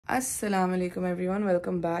अस्सलाम वालेकुम everyone,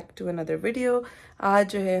 welcome back to another video. आज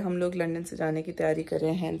जो है हम लोग लंदन से जाने की तैयारी कर रहे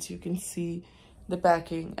हैं। Hence you can see the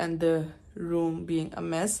packing and the room being a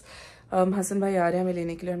mess. Hasan भाई आ रहे हैं हमें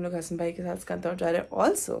लेने के लिए। हम लोग हसन भाई के साथ स्कंदौर जा रहे हैं।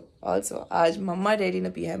 ऑल्सो आज मम्मा डैडी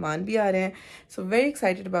नबीहा ईमान भी आ रहे हैं। So very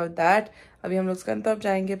excited about that. अभी हम लोग स्कंदौर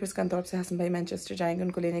जाएंगे, फिर स्कंदौर से हसन भाई मैनचेस्टर जाएंगे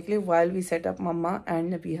उनको लेने के लिए, while we set up mamma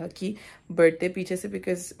and Nabiha की बर्थडे पीछे से,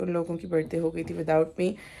 बिकॉज उन लोगों की बर्थडे हो गई थी without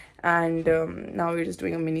me. And now we just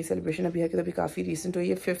doing a mini celebration. अभी की तो अभी काफ़ी रीसेंट हुई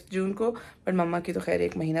है 5 जून को, बट मम्मा की तो खैर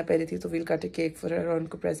 1 महीना पहले थी। तो we'll cut a cake for her और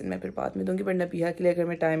उनको प्रेजेंट मैं फिर बाद में दूंगी। बट नबीहा के लिए अगर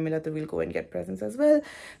मैं टाइम मिला तो we'll go and gate presents as well.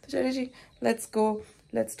 तो चलिए जी, let's go,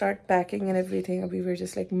 let's start packing and everything. अभी we are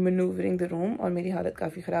just like manoeuvring the room और मेरी हालत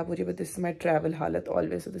काफ़ी ख़राब हो रही है, but this is my travel हालत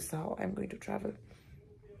always. So this is how I am going to travel.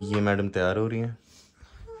 ये मैडम तैयार हो रही हैं,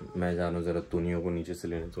 मैं जानू ज़रा तुनियों को नीचे से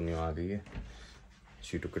लेने। तुनियों आ गई है।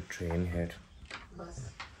 She took a train here.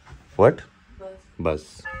 What? बस।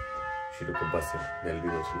 शी टुक अ बस हियर। बेल भी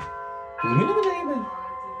बची। तुनियों ने बजाई bell?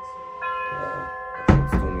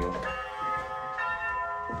 तुनियों।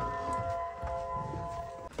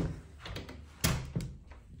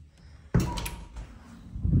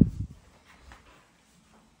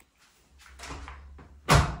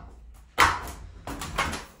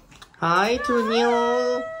 Hi, Tunio.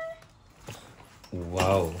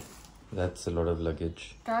 Wow, that's a lot of luggage.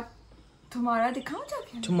 तुम्हारा दिखाओ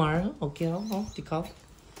जाके। Tomorrow, okay, आओ दिखाओ।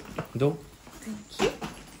 दो। Thank you.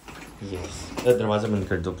 Yes. दरवाजा बंद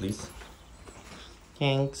कर दो प्लीज।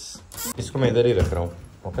 Thanks. इसको मैं इधर ही रख रहा हूँ,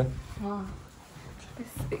 ओके? हाँ।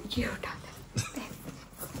 ये उठा ले।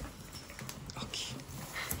 ओके।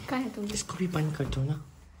 कहाँ है तुम? इसको भी बंद कर दो ना।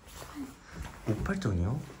 ऊपर तो नहीं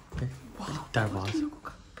हो? दरवाजा।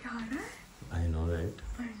 I know, right?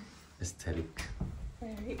 Aesthetic.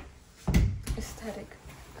 Very aesthetic.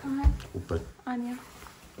 कहाँ है? ऊपर. आनिया.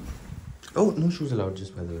 Oh, no shoes allowed,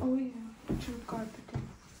 just by the way. Oh yeah, shoe carpeting.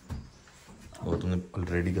 वो तुमने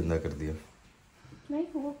already गंदा कर दिया. नहीं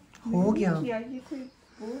हो गया. किया, ये कोई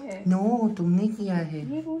वो है. No, तुमने किया है.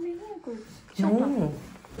 ये वो नहीं है कुछ. No.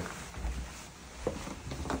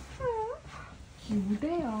 क्यूट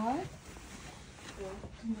है यार.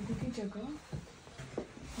 तुम की जगह.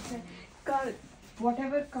 Car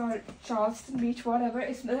whatever car Charleston Beach whatever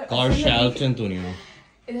is the car Charleston तो नहीं हो.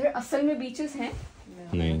 इधर असल में बीचेस हैं?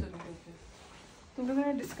 नहीं. तुम लोगों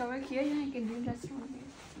ने डिस्कवर किया यहाँ एक इंडियन रेस्टोरेंट में?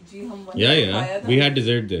 जी हम Yeah, we had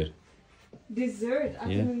dessert there. Dessert at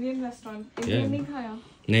an Indian restaurant. Indian नहीं खाया?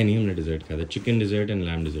 नहीं हमने dessert खाया था. Chicken dessert and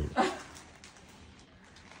lamb dessert.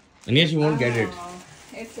 And yes, you won't get it.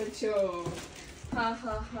 It's a joke. ha.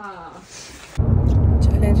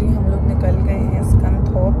 चलें जी, हम लोग निकल गए हैं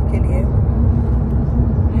स्कंदौर के लिए।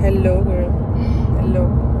 Hello girl, hello.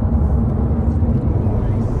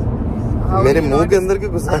 मेरे मुंह के अंदर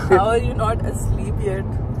क्यों घुसा? How are you not asleep yet?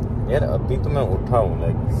 यार अभी तो मैं उठा हूँ,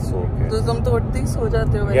 like सो के। तो तुम तो उठते ही सो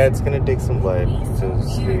जाते हो। Yeah, it's gonna take some while to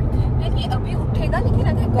sleep. नहीं अभी उठेगा, लेकिन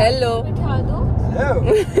अगर हेलो बिठा दो। Hello.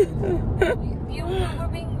 You were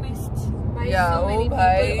being missed by Yeah, so many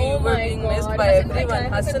भाई, people. you were being missed by everyone.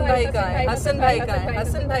 Hasan भाई कहाँ है? हसन भाई कहाँ है?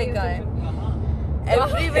 हसन भाई कहाँ है?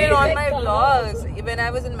 Everywhere on my vlogs. When I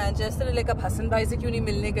was in Manchester, like अब हसन भाई से क्यों नहीं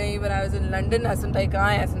मिलने गई? When I was in London, Hasan भाई कहाँ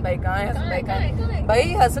है? हसन भाई कहाँ है? हसन भाई कहाँ है? भाई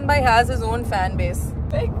हसन भाई has his own fan base.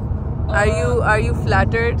 Are you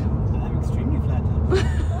flattered? I'm extremely flattered.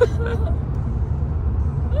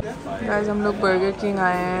 Guys, हम लोग Burger King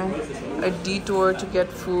आए हैं. A detour to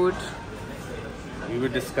get food. We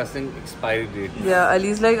were discussing expiry date. Yeah,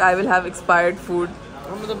 Ali's like I will have expired food.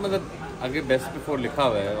 मतलब आगे best before लिखा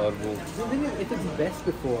हुआ है और वो. The thing is, if it's best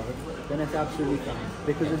before, then it's absolutely fine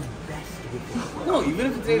because it's best before. No, even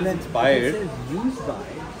if it says If expired, it says used by,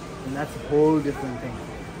 then that's a whole different thing.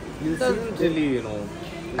 You see, doesn't really, you know.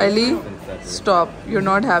 Ali, sense that way. stop. You're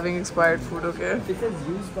not having expired food, okay? if it says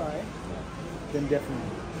used by, then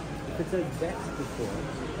definitely. If it says best before,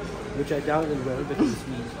 which I doubt it will because it's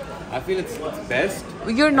used. I feel it's best.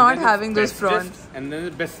 You're and not then it's having those bestest, prawns. And then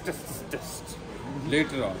the bestest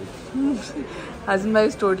later on. Hazan bhai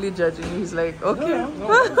is totally judging. He's like, okay.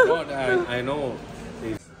 No, God, I know.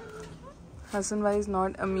 Hasan bhai is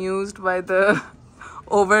not amused by the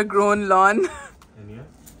overgrown lawn.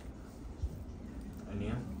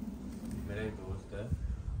 Ania, मेरा एक दोस्त है,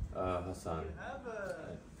 Hasan.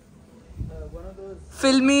 One of those,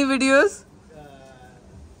 Filmy videos?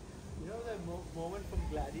 you know that moment from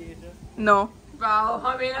Gladiator? No. Wow,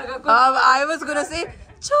 हमें लगा कुछ I was gonna say,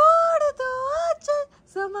 छोड़ दो अच्छा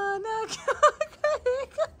ज़माना क्या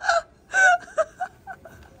कहेगा.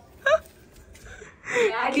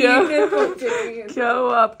 क्या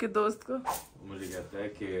हुआ आपके दोस्त को? मुझे कहता है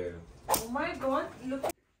कि Oh my God, look.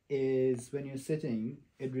 Is when you're sitting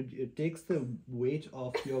it takes the weight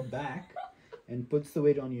off your back and puts the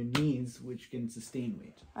weight on your knees, which can sustain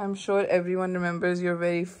weight. I'm sure everyone remembers your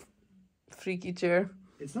very freaky chair.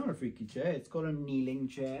 It's not a freaky chair. It's called a kneeling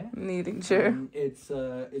chair. Kneeling chair.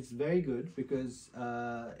 It's very good because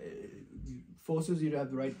it forces you to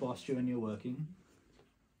have the right posture when you're working.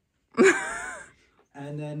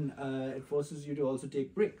 And then it forces you to also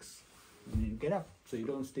take breaks when you get up, so you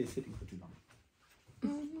don't stay sitting for too long.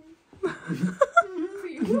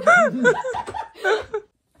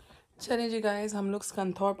 चलिए जी guys, हम लोग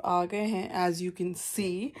स्कंथॉर्प आ गए हैं as you can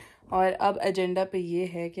see. और अब agenda पे ये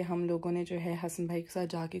है कि हम लोगों ने जो है हसन भाई के साथ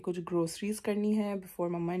जाके कुछ ग्रोसरीज करनी है बिफोर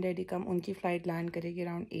मम्मा एंड डैडी कम. उनकी फ़्लाइट लैंड करेगी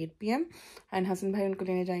अराउंड 8 PM एंड हसन भाई उनको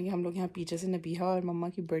लेने जाएंगे. हम लोग यहाँ पीछे से नबीहा और मम्मा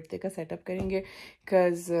की बर्थडे का सेटअप करेंगे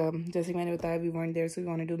बिकॉज जैसे मैंने बताया we want there so we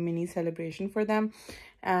want to do mini celebration for them.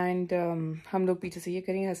 And हम लोग पीछे से ये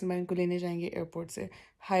करेंगे. हसन भाई उनको लेने जाएंगे एयरपोर्ट से.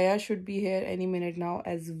 हाया should be here any minute now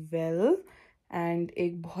as well. And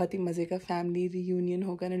एक बहुत ही मज़े का फैमिली रियूनियन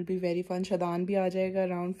होगा and it be very fun. Shadan भी आ जाएगा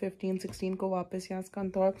अराउंड 15-16 को वापस यहाँ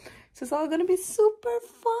स्कंथॉर्प. So it's all gonna be super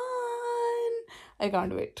fun. I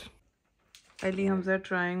can't wait. Ali Hamza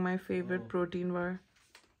trying my favorite protein bar.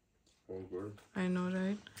 Oh, good. I know,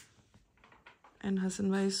 right? And Hassan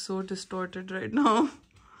bhai is so distorted right now.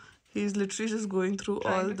 He's literally just going through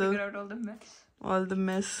Trying to figure out all the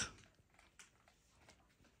mess.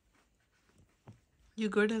 You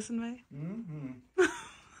good, Hassan bhai? Mm-hmm.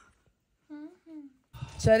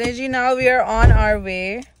 Chale ji, now we are on our way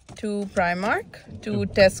to Primark, to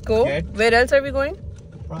Tesco. Where else are we going?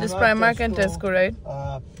 Just Primark and Tesco, right?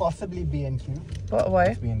 Possibly B&Q. Why?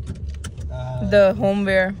 B&Q. The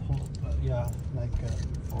homeware. Yeah, like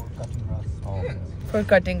for cutting grass. Oh. For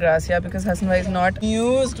cutting grass, yeah, because Hassan bhai is not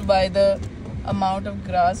used by the amount of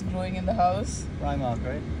grass growing in the house. Primark,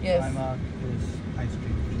 right? Yes. Primark is High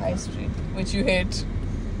Street. High Street, which you hate.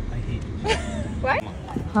 I hate it. Why?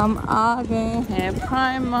 हम आ गए हैं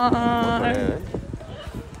Primark.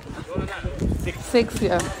 6,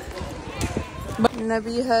 yeah. But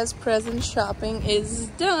Nabihas present shopping is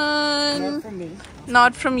done. Not from me.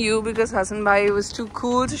 Not from you because Hassan bhai was too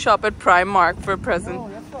cool to shop at Primark for a present. No,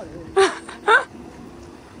 that's not it.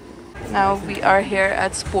 Now we are here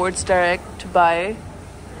at Sports Direct to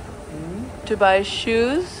buy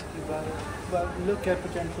shoes But look at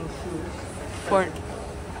potential shoes.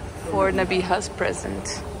 for Nabiha's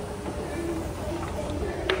present.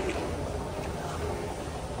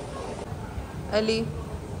 Ali,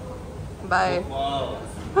 bye. Wow.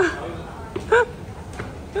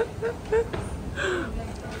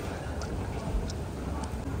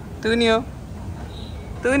 Tunio.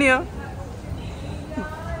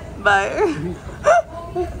 Bye.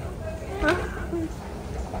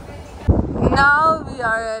 Now we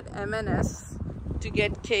are at M&S to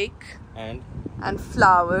get cake and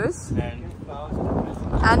flowers and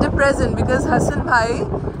a present because Hassan bhai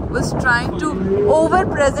was trying to over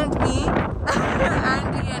present me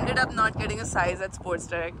and he ended up not getting a size at Sports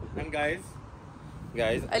Direct. And guys,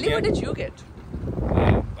 Ali, what did you get?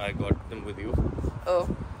 I got them with you. Oh,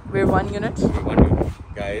 we're 1 unit. We want you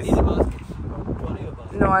guys.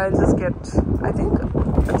 No, I'll just get. I think a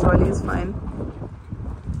trolley is fine.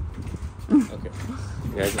 Okay.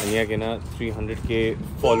 Guys, Anya ke na 300k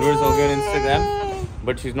followers हो गए on Instagram,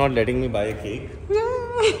 but she's not letting me buy a cake.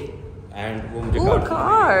 Yay! And वो मुझे Ooh,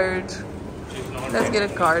 card. Let's get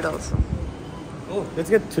a card also. Oh, let's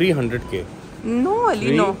get 300k. No, Ali,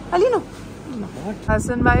 Three? no. Ali, no. What?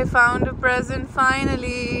 Hassan bhai found a present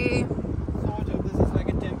finally. Sort of. This is like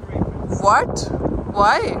a temporary present. What?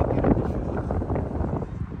 Why?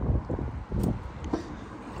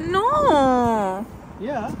 No.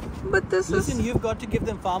 Yeah. But this Listen, is. you've got to give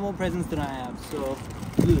them far more presents than I have, so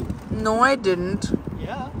you. No, I didn't.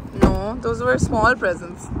 Yeah. No, those were small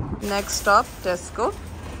presents. Next stop, Tesco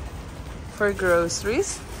for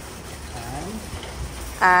groceries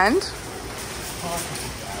and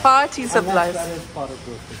party supplies. That is part of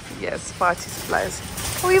groceries. Yes, party supplies.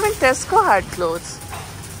 Oh, even Tesco had clothes.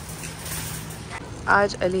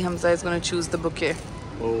 Aaj Ali Hamza is going to choose the bouquet.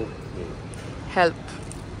 Okay. Help.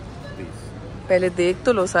 Please. पहले देख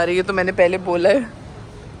तो लो सारे. ये तो मैंने पहले बोला है.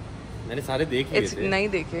 मैंने सारे देख लिए थे. नहीं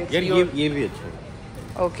देखे. यार ये भी अच्छा है.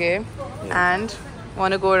 Okay. And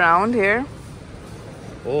want to go around here?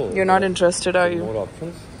 Oh. You're not interested, are you? More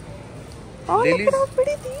options. Oh, look Lilies. at how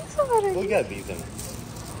pretty these are. Oh yeah, these are.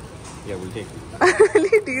 Yeah, we'll take these.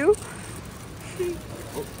 Really, do you?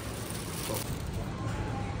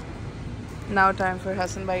 Now time for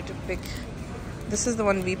Hassan bhai to pick. This is the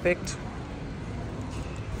one we picked.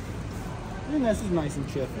 I think this is nice and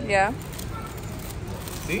cheerful. Yeah.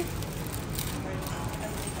 See?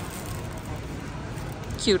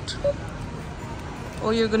 cute.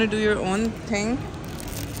 Oh, you're gonna do your own thing?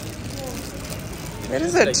 Where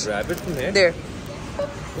is it? Like grab it from here. There.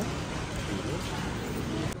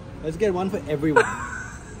 Let's get one for everyone.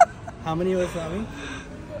 How many was having?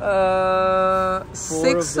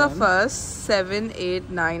 6 of us, 7, 8,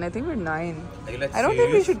 9. I think we're 9. I don't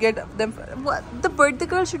think we should get them. What? The birthday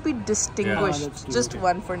girl should be distinguished. Yeah. Just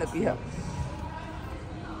one for Nabiha.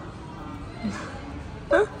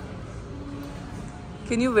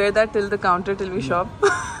 Can you wear that till the counter till we shop?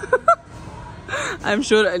 I'm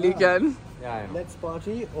sure Ali can. Yeah. Let's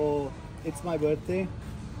party or it's my birthday.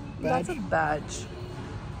 That's a badge.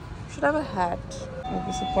 Should have a hat.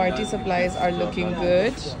 Okay, so party supplies are looking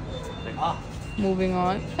good. Moving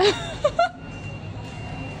on.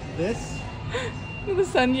 This? The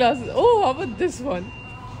sunglasses. Oh, how about this one?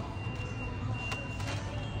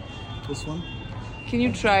 This one? Can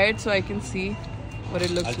you try it so I can see what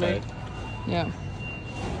it looks I'll try like? it. Yeah.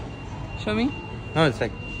 Show me. No, it's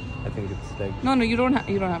like, I think it's like. No, you don't have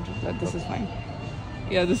to. This is fine.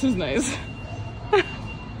 Yeah, this is nice.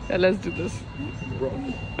 Yeah, let's do this.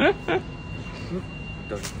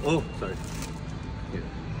 Oh, sorry.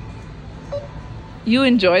 You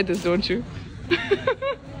enjoy this, don't you?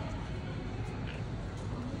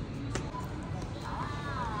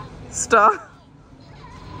 Stop.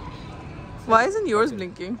 Why isn't yours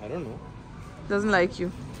blinking? I don't know. Doesn't like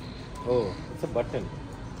you. Oh, it's a button.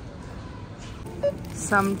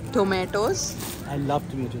 Some tomatoes. I love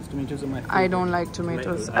tomatoes. Tomatoes are my favorite. I don't like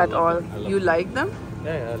tomatoes I at love all. them. I love You them. like them?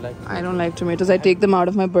 Yeah, I like. I don't like tomatoes. I take them out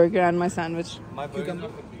of my burger and my sandwich. My burger is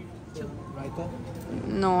not complete. Raita?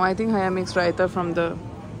 No, I think Haya makes raita from the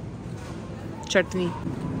chutney.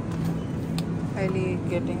 Ali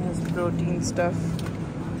getting his protein stuff.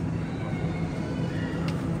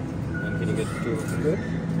 And can you get two? Good?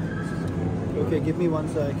 Okay, give me one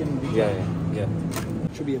so I can reach. Yeah.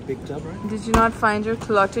 Should be a big tub, right? Did you not find your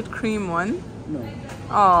clotted cream one? No.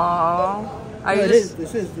 Aww. Are No, you it just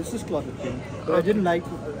is. This is clotted cream. But I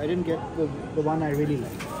didn't get the one I really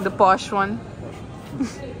like. the posh one?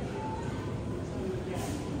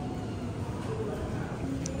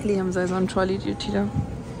 Ali Hamza is on trolley duty now.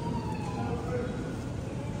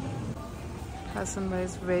 Hassan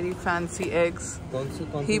buys very fancy eggs.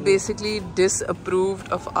 He basically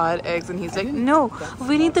disapproved of our eggs and he's like, no,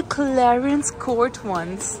 we need the Clarence Court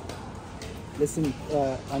ones. Listen,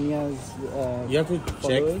 Anya's. You have to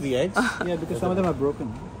check followers. the eggs. Yeah, because some of them are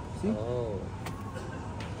broken. See? Oh.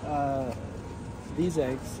 These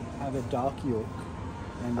eggs have a dark yolk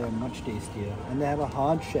and they're much tastier. And they have a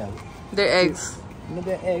hard shell. They're eggs. You know,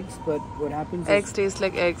 they're eggs, but what happens Eggs is... taste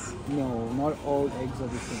like eggs. No, not all eggs are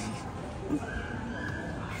the same.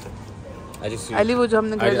 I just see. Ali, वो जो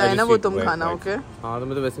हमने घर लाया ना वो तुम white खाना, whites. okay? हाँ तो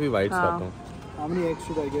मैं तो वैसे भी whites हाँ. खाता हूँ. How many eggs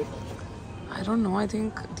should I get? I don't know. I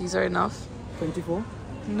think these are enough. 24?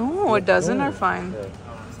 No, a dozen are fine. Yeah.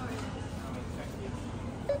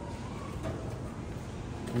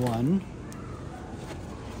 One.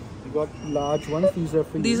 You got large ones. These are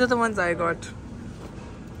for you. These are the ones I got.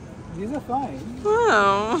 These are fine.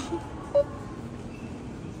 Oh.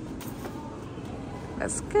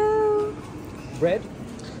 Let's go. Bread?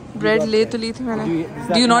 Bread got ले bread. तो ली थी मैंने. Is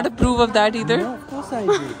that Do you not enough? approve of that either? No, of course I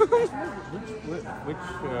do. Which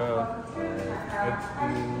eggs do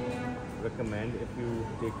you recommend if you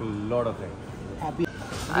take a lot of eggs? Happy.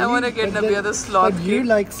 I want to get But Nabihas the sloth But you cake.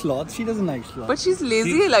 like sloth. She doesn't like sloth. But she's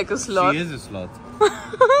lazy like a sloth. She is a sloth.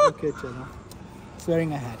 Okay, chalo. She's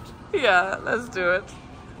wearing a hat. Yeah, let's do it.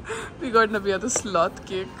 We got Nabihas the sloth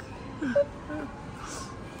cake.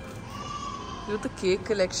 Dude, the cake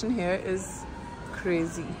collection here is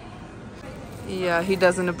crazy. Yeah, he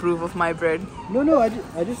doesn't approve of my bread. No, I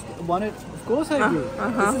just wanted. Of course I do.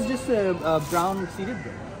 This is just a brown seeded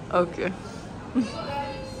bread. Okay.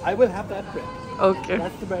 I will have that bread. Okay.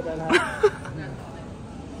 That's the bread I'll have.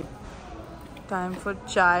 Time for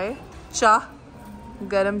chai. Cha.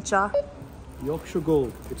 Garam cha. Yorkshire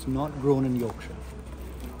Gold. It's not grown in Yorkshire.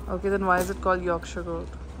 Okay, then why is it called Yorkshire Gold?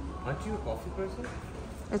 Aren't you a coffee person?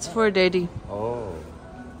 It's for daddy. Oh.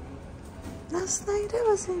 Last night I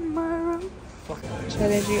was in my room.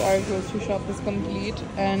 Chaleji, our grocery shop is complete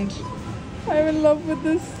and I'm in love with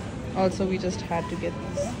this. Also, we just had to get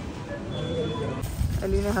this.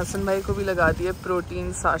 Ali ने हसन भाई को भी लगा दिया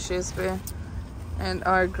protein sachets पे. And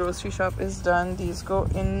our grocery shop is done. These go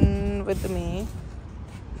in with me.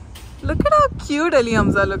 Look at how cute Ali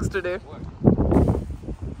Hamza looks today.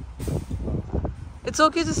 It's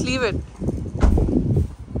okay, just leave it.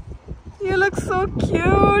 You look so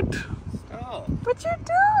cute. Stop. But you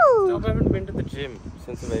do. Stop. I haven't been to the gym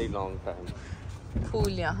since a very long time.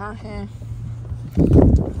 फूल यहाँ हैं.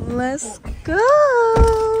 Let's go.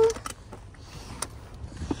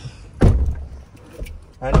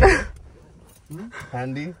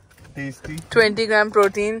 Handy, tasty. 20 gram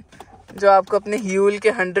protein जो आपको अपने ह्यूल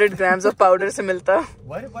के 100 grams of powder से मिलता।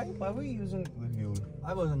 Why were you using the Huel?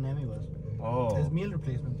 I was on Nabihas. Oh. There's meal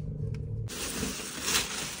replacement.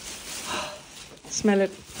 Smell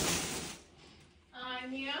it.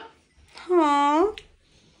 Anya? हाँ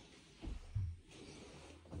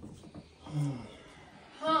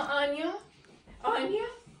हाँ Anya? Anya?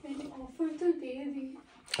 मैंने ऑफर तो दे दी।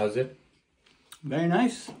 How's it? Very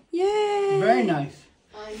nice. Yay. Very nice.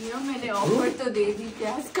 Anya मैंने offer तो दे दी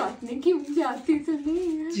प्याज काटने की, मुझे आती तो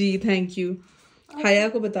नहीं है। जी थैंक यू। हया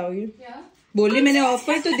को बताओगे क्या? बोलिए मैंने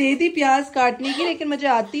ऑफर तो दे दी प्याज काटने की, लेकिन मुझे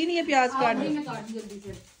आती ही नहीं है प्याज काटने। मैं काट जल्दी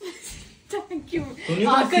से। Thank you.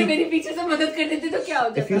 आकर मेरे पीछे से मदद कर देते तो क्या हो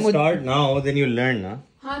If you जाता? start now, then you learn, ना?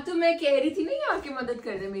 हाँ तो मैं कह रही थी ना ये आके मदद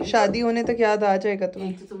कर दे मेरी। शादी होने तक याद आ जाएगा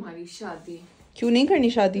तुम्हें। तो तुम्हारी शादी। क्यों नहीं करनी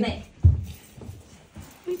शादी? नहीं।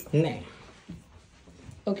 नहीं।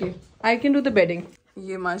 Okay I can do the bedding.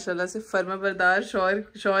 ये माशाल्लाह से फर्माबरदार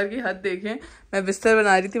शौहर की हद देखें। मैं बिस्तर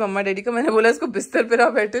बना रही थी मम्मा डैडी का, मैंने बोला इसको बिस्तर पे रहा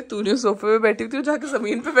बैठे, तूने सोफे पे बैठी थी, जाके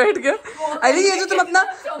जमीन पे बैठ गया। अरे ये जो तुम अपना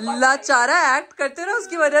लाचारा एक्ट करते हो ना,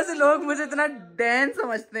 उसकी वजह से लोग मुझे इतना डैन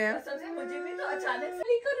समझते हैं। मुझे भी तो अचानक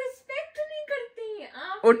से को रिस्पेक्ट नहीं करती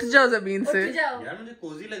आप। उठ जाओ जमीन से। यार मुझे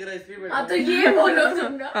कोजी लग रहा है इसलिए बैठा। हाँ तो ये बोलो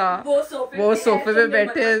तुम ना। हाँ, वो सोफे पे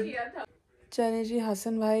बैठे। चले जी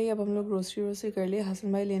हसन भाई, अब हम लोग ग्रोसरी कर लिए।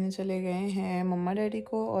 हसन भाई लेने चले गए हैं मम्मा डैडी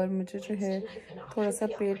को, और मुझे जो है थोड़ा सा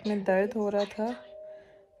पेट में दर्द हो रहा था,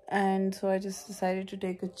 and so I just decided to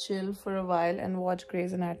take a chill for a while and watch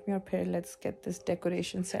graze anatomy, और फिर let's get this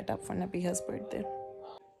decoration set up for नबीहा's birthday.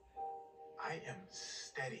 I am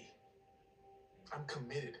steady. I'm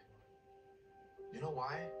committed. You know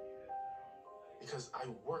why? Because I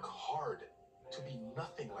work hard to be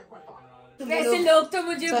nothing like my father. वैसे लोग तो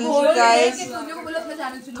मुझे बोल रहे हैं कि तुझे को बोलो मैं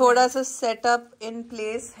जाने चलूं। थोड़ा सा सेटअप इन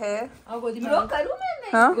प्लेस है। आओ गोदी में। ब्रो करूं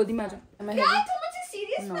मैं? हाँ गोदी में आ जा। क्या तुम मुझसे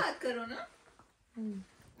सीरियस बात करो ना?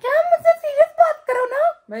 क्या मुझसे सीरियस बात करो ना?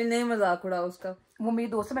 भाई नहीं मजाक उड़ाओ उसका, वो मेरी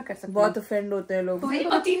दोस्त है, मैं कर सकती हूँ। बहुत ऑफेंड होते हैं लोग। वो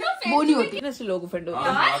नहीं होती ऐसे लोग ऑफेंड होते हैं।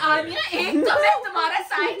 यार आमिना, एक तो मैं तुम्हारा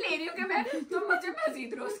साइड ले रही हूँ कि मैं तुम मुझे मजीद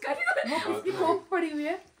रोस्ट कर रही हो। उसकी थूक पड़ी हुई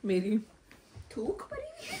है। मेरी थूक पड़ी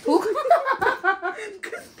हुई है? थूक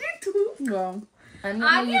किसकी थूक? वाह। आनिया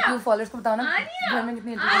YouTube फॉलोअर्स को बताओ ना घर में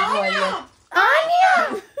कितनी आनिया यार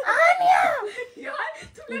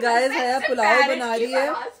तुमने गाइस हया पुलाव बना रही है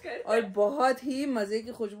आवाज कर। और बहुत ही मजे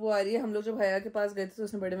की खुशबू आ रही है। हम लोग जब हया के पास गए थे तो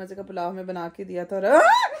उसने बड़े मजे का पुलाव में बना के दिया था। और अच्छा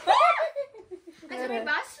मेरी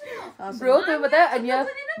बात सुनो ब्रो, तुम्हें पता है अनिया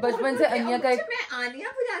बचपन से अनिया का एक मैं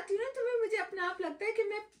आनिया बुलाती हूँ ना, तुम्हें मुझे अपना आप लगता है कि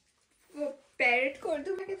मैं वो पैरट को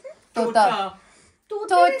उर्दू में कहते हैं तोता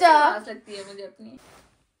लगती है मुझे अपनी।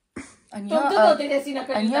 अनिया तुम तो तोते जैसी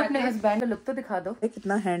नकल अनिया अपने हस्बैंड का लुक तो दिखा दो।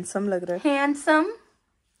 कितना हैंडसम लग रहा है। हैंडसम।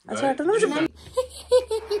 अच्छा हटो ना मुझे।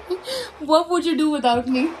 What would you do without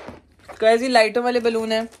me? Guys ये लाइटों वाले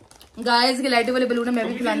बलून है। गाइस के लाइटों वाले बलून है, मैं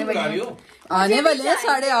भी खिलाने वाली हूँ। आने वाले हैं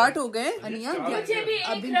 8:30 हो गए। अनिया मुझे भी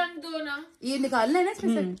एक रंग दो ना। ये निकालना है ना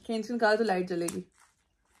इसमें से। खींच के निकाल तो लाइट जलेगी।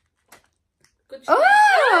 कुछ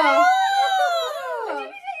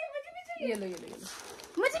ये लो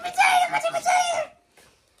मुझे भी चाहिए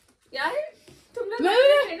यार। तुम लोग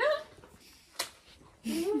है ना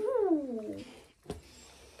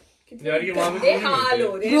यार ये वहां कितने हाल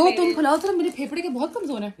हो रहे हैं। ब्रो तुम खिलाओ जरा, मेरे फेफड़े के बहुत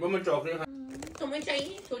कमजोर है। वो मैं चॉकलेट तुम्हें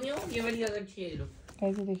चाहिए सोनियो, ये वाली ज्यादा अच्छी है। लो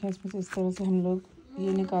ऐसे देखें, इसमें से इस तरह से हम लोग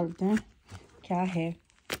ये निकालते हैं। क्या है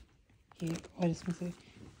ये? और इसमें से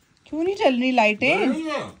क्यों नहीं चल रही लाइटें?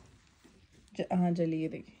 हाँ जली है,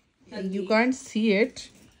 देखिए। You can't see it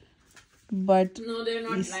but no they are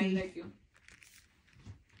not blind like you.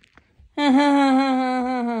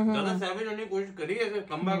 ज्यादा सैवेज होने की कोशिश करी, ऐसे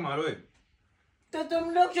कमबैक मारो एक। तो तुम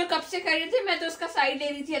लोग जो कब से कर रहे थे, मैं तो उसका साइड ले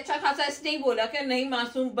रही थी अच्छा खासा। इसने ही बोला कि नहीं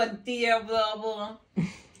मासूम बनती है अब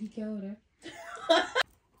क्या हो रहा है?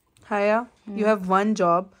 हाया यू हैव वन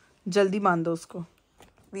जॉब, जल्दी बांध दो उसको।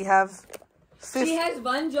 We have She has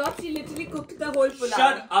one job. She literally cooked the whole pulao.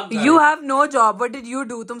 Shut up. You have no job. What did you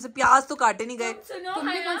do? तुमसे प्याज तो काटे नहीं गए। सुनो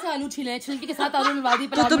तुमने हया, कौन से आलू छीले हैं? छिलके के साथ आलू मिलवा दी।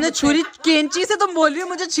 तो तुमने छुरी कैंची से तुम बोल रही हो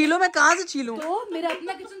मुझे छीलो, मैं कहाँ से छीलूं? तो मेरा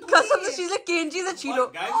अपना किचन कसम से चीजें कैंची से छीलो।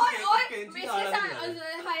 और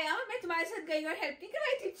हया मैं तुम्हारे साथ गई और हेल्प नहीं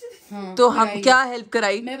करवाई थी। तो हम क्या हेल्प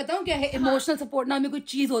कराई? मैं बताऊं क्या है, इमोशनल सपोर्ट नाम में कोई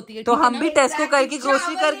चीज होती है। तो हम भी टेस्को करके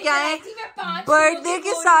ग्रोसरी करके आए, बर्थडे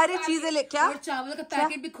की सारी चीजें ले। क्या? और चावल का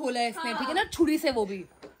पैकेट भी खोला है इसने, ठीक है ना, छुरी से, वो भी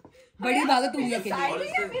बड़ी भागत हुई है के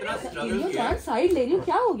लिए। जान साइड ले रही हूँ,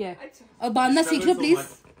 क्या हो गया? और बांधना सीख लो प्लीज।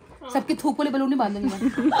 सबके थूक वाले बलून नहीं बांधूंगी मैं।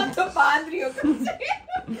 तो बांध रही हो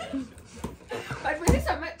पर मुझे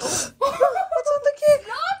समझ What's on the cake?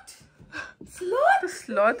 The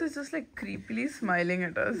sloth is just like creepily smiling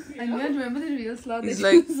at us. I know, remember the real sloth He's that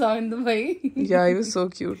like- you saw in Dubai? Yeah, he was so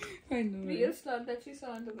cute. I know. real slot that she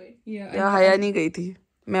saw in Dubai. Yeah. या हया नहीं गई थी,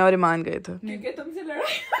 मैं और ईमान गए थे। क्योंकि तुमसे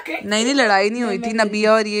लड़ाई हो गई। नहीं लड़ाई नहीं हुई थी,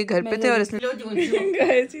 नबिया और ये घर पे थे और इसने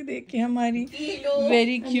गाइस ये देखिए हमारी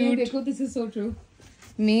very cute। देखो, this is so true.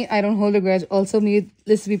 Me, I don't hold a grudge. Also, me,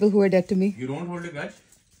 list people who are dead to me. You don't hold a grudge?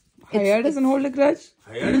 Haya doesn't hold a grudge.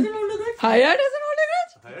 Haya doesn't hold a grudge? Haya doesn't hold a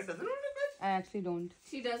grudge. Haya doesn't hold a grudge? I actually don't.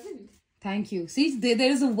 She doesn't. Thank you. See,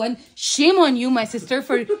 there is a one shame on you, my sister,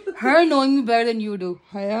 for her knowing me better than you do.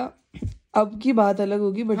 हया अब की बात अलग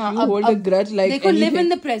होगी, but हाँ, you hold a grudge like देखो, live anything। in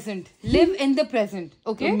the present. Live in the present.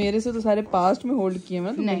 Okay? तो मेरे से तो सारे पास्ट में होल्ड किए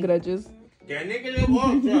मैं तुमने नहीं। ग्रजेस। कहने के लिए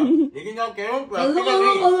बहुत अच्छा, लेकिन आप कह रहे हो प्रैक्टिकल नहीं,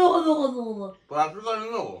 प्रैक्टिकल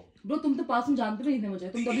नहीं हो। Bro, तुम तो पास में जानते नहीं थे मुझे,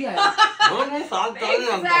 तुम कभी आए? मैं 7 साल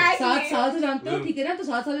जानता हूँ। 7 साल से जानते हो, ठीक है ना? तो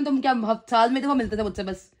 7 साल में तुम क्या साल में देखो मिलते थे मुझसे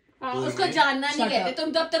बस। हाँ, उसको जानना नहीं कहते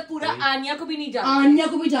तुम, तब तक पूरा आनिया को भी नहीं जानते। आन्या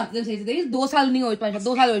को भी जानते थे सही से। देखिए 2 साल नहीं हुए,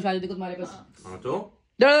 2 साल हुए शायद तुम्हारे पास। हाँ तो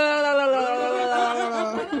मैं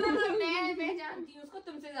जानती हूँ उसको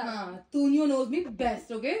तुमसे ज्यादा। हाँ, Tunio knows me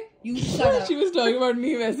best, okay? You shut up. She was talking about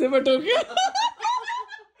me वैसे, but okay।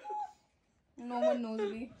 No one knows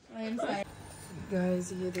me. I am fine.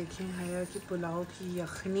 Guys ये देखिए हया की पुलाव की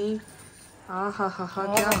यखनी, हाँ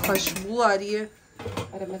क्या खुशबू आ रही है।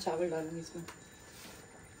 अरे मैं चावल डालूंगी इसमें,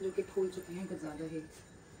 जो कि फूल चुके हैं कुछ ज्यादा ही।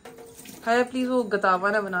 हया प्लीज वो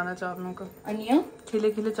गतावा ना बनाना चावलों का, अनिया,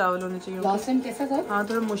 खिले खिले चावल होने चाहिए। लास्ट टाइम कैसा था? हाँ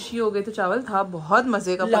थोड़े मुशी हो गए थे चावल, था बहुत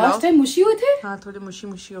मजे का लास्ट पुलाव। टाइम मुशी हुए थे? हाँ थोड़े मुशी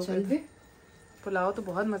हो चल गए थे। पे पुलाव तो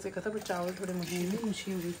बहुत मजे का था, पर चावल थोड़े मुशी।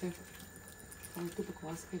 मुशी हो गई थे। हम तो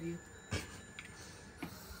बकवास करिए,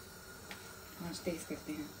 आज टेस्ट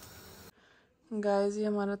करते हैं। गाइस ये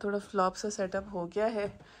हमारा थोड़ा फ्लॉप सा सेटअप हो गया है,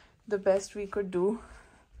 the best we could do,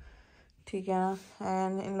 ठीक है ना।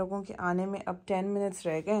 एंड इन लोगों के आने में अब 10 मिनट्स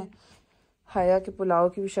रह गए। हया के पुलाव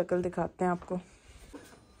की भी शक्ल दिखाते हैं आपको।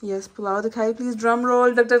 यस पुलाव दिखाई प्लीज, ड्रम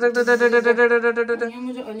रोल।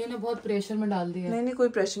 मुझे अली ने बहुत प्रेशर में डाल दिया। नहीं कोई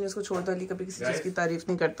प्रेशर नहीं, उसको छोड़ दो, अली कभी किसी चीज की तारीफ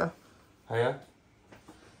नहीं करता। हया,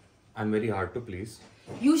 I'm very hard to please।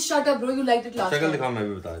 You shut up bro, you liked it last शक्ल time. दिखा, मैं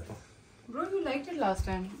भी बता देता हूँ। Bro, you liked it last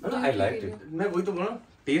time. I liked it। मैं वही तो बोला,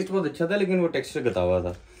 टेस्ट बहुत अच्छा था, लेकिन वो टेक्सचर गतावा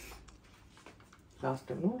था। Last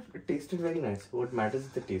time, no, it tasted very nice. What matters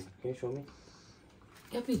is the taste. Can you show me?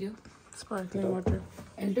 क्या पी रहे हो? Sparkling water.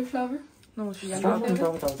 Elderflower? नो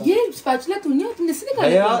ये स्पैचुला तुमने से निकाला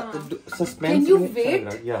हया, था? suspense Can you में wait? चल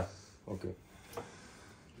रहा है। Yeah, okay।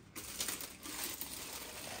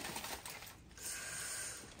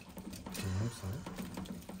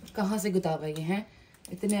 कहाँ से गुतावा ये हैं?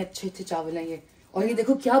 इतने अच्छे अच्छे चावल हैं ये। और ये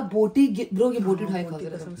देखो क्या बोटी, ब्रो ये बोटी उठाए खा रहे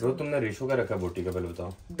हो। ब्रो तुमने रेशो का रखा बोटी का, पहले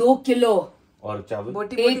बताओ। 2 किलो और चावल?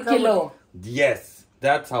 बोटी 1 kilo. Yes,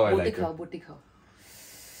 that's how I बोटी like खाओ, it। बोटी खाओ।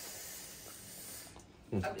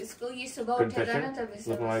 अब इसको ये सुबह उठेगा ना तब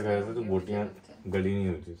Confession, तुम्हारे घर से तो बोटियां गली नहीं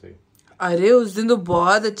होती सही। अरे उस दिन तो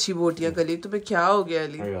बहुत अच्छी बोटियां गली, तुम्हें क्या हो गया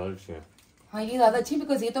अली? हाँ यार, shit। हाँ ये ज्यादा अच्छी,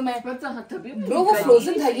 बिकॉज ये तो मैं तभी ब्रो वो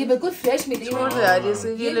फ्रोजन था, ये बिल्कुल फ्रेश मिली। छोड़ दो यार ये से,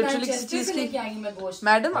 ये ये लिटरली किसी मैनचेस्टर चीज से की। लेके आई हूं मैं गोश्त।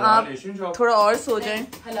 मैडम हलाल आप रेशन शॉप। थोड़ा और सो जाएं।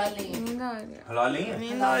 हलाल नहीं है, हलाल नहीं है?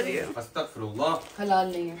 नींद आ रही है। अस्तगफिरुल्लाह,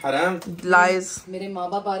 हलाल नहीं है। हराम। लाइज। मेरे माँ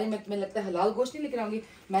बाप आ रहे हैं, मैं लगता है हलाल गोश्त नहीं लेकर आऊंगी,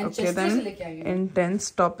 मैनचेस्टर से लेके आई हूँ।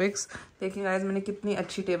 Intense topics. देखिए गाइस मैंने कितनी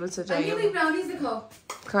अच्छी टेबल सजाई है। ब्राउनीज दिखाओ।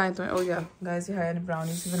 खाएं तो ओ या गाइस ये हया ने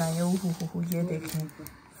ब्राउनीज भी बनाई है। ओह ये देखें,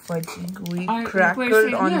 fuzzy gooey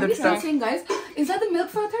crackled on the top। Guys, is that the milk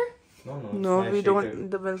frother? No, we don't.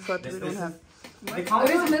 The milk frother we don't have. What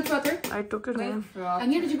is the milk frother? I took it home.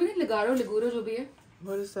 Anya, did you bring ligaro, liguro जो भी है?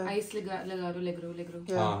 What is that? Ice ligaro, ligro।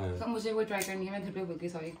 हाँ है। तो मुझे वो try करनी है, मैं घर पे भूल गई,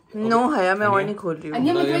 सॉरी। No हया मैं और नहीं खोल रही हूँ।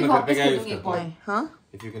 अन्या मैं मैं तुम्हें घर पे वापस क्या कर use दूंगी एक करता हूँ? और। हाँ?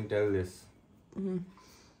 If you can tell this,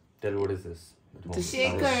 tell what is this? at home?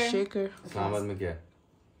 Shaker। Islamabad में क्या है?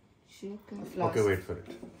 Okay, wait for it.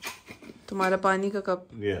 तुम्हारा पानी का cup.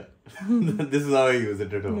 Yeah, this is how I use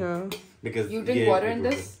it at home. Yeah. Because You drink water in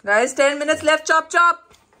this? Guys 10 minutes left. Chop chop.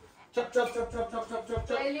 Chop chop chop chop chop chop chop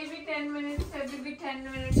chop. पहले भी 10 minutes, अभी भी 10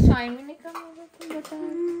 minutes, time ही नहीं कम होगा, तुम बताओ।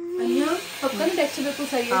 अन्या पक्का नहीं टेक्सचर बिल्कुल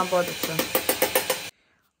सही है। हाँ बहुत अच्छा।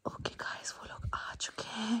 Okay guys वो लोग आ चुके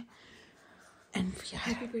हैं। And we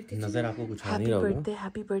are नजर आपको कुछ आ नहीं happy रहा होगा? birthday,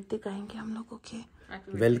 happy birthday कहेंगे हम लोग। Okay.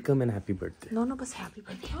 Welcome and happy birthday. No बस happy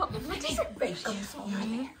birthday.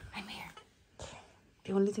 I'm here.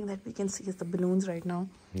 The only thing that we can see is the balloons right now.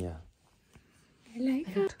 Yeah.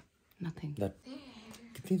 Nothing. That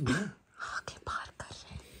कितनी दूर है? आगे पार कर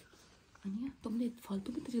रहे हैं। अनिया तुमने फालतू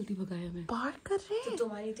में जल्दी भगाया मैं पार कर रहे हैं। तो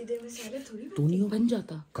तुम्हारी इतनी देर में सारे थोड़ी तू नहीं बन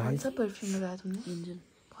जाता कौन सा परफ्यूम लगाया तुमने? एंजल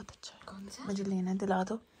बहुत अच्छा है। कौन सा? मुझे लेना है, दिला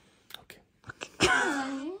दो।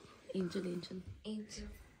 Angel angel angel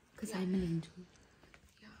because I'm an angel.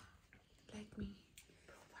 Like me.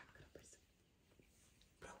 Bro, बात करो फिर से।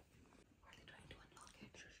 Bro, are they trying to unlock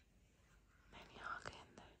it? नहीं, यहाँ आ गए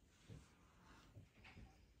अंदर।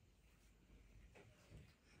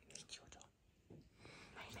 नीचे हो जाओ।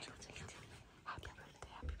 नहीं, Happy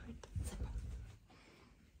birthday, happy birthday।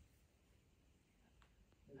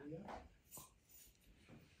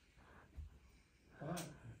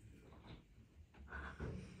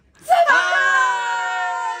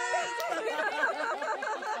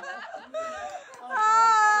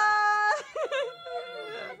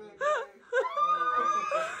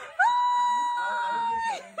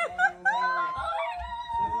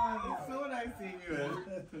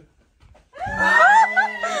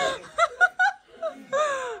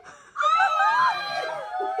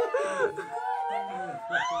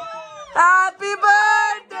 Happy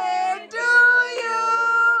birthday to you.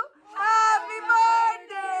 Happy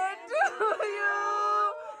birthday to you.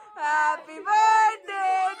 Happy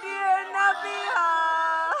birthday, dear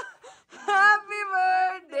Nabihas. Happy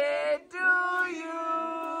birthday to you.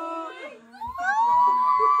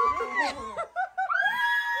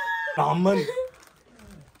 Raman.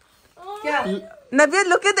 Nabihas,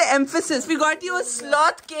 look at the emphasis. We got you a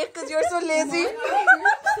sloth cake because you're so lazy.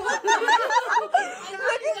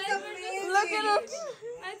 Look at it.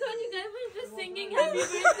 I thought you guys were just singing happy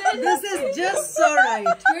birthday. This is just so right.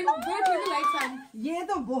 turn the lights on. ये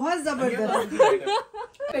तो बहुत जबरदस्त।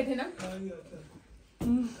 बैठे ना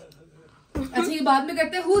अच्छा ये बाद में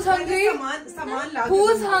करते हैं who's hungry सामान ला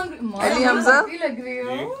who's hungry अली हमजा लग रही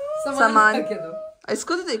हो सामान करके दो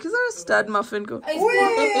इसको तो देखिए जरा स्टड मफिन को।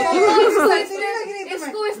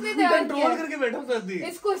 इसको इसने तैयार किया करके बैठा हूँ सर्दी।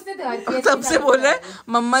 इसको इसने तैयार किया सबसे बोल रहा है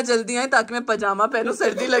मम्मा जल्दी आए ताकि मैं पजामा पहनूं,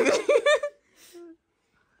 सर्दी लग रही है।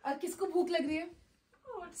 और किसको भूख लग रही है?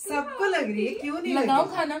 सबको लग रही है, क्यों नहीं लगाओ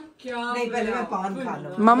लगी? खाना नहीं, पहले मैं पान खा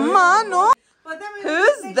लूं। मम्मा नो पता है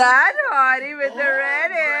who's that hottie with the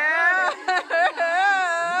red hair?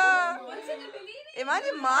 ईमान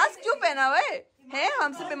ये मास्क क्यों पहना हुआ है?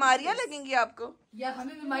 हमसे बीमारियां लगेंगी आपको या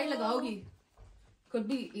हमें बीमारी लगाओगी could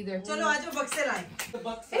be either चलो आज वो बक्से लाए।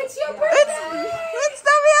 it's your birthday It's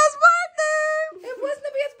Nabihas' birthday. it was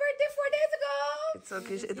Nabihas' birthday 4 days ago It's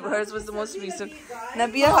okay. Hers was the most recent.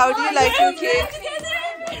 Nabihas, how do you like your cake?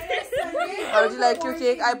 How do you like your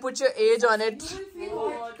cake? I put your age on it.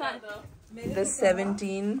 The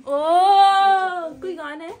 17. Oh, कोई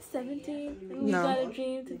गाना है 17. We No. got a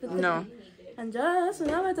dream to put No. अंजा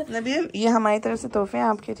सुना मैं तो नबीह, ये हमारी तरफ से तोहफे हैं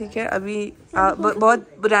आपके, ठीक है? अभी बहुत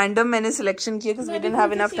रैंडम मैंने सिलेक्शन किया because we didn't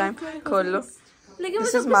have enough time. खोल लो.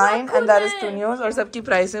 This is mine and that is Tunio's और सबकी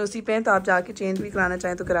प्राइस है उसी पे हैं, तो आप जाके चेंज भी कराना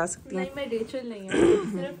चाहें तो करा सकती हैं। नहीं मैं रेचल नहीं हूँ,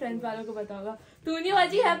 सिर्फ फ्रेंड्स वालों को बताऊंगा। तूने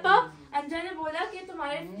वाजी है पा अंजा ने बोला कि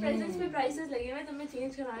तुम्हारे प्रेजेंट्स पे प्राइसेस लगे हुए, तुम्हें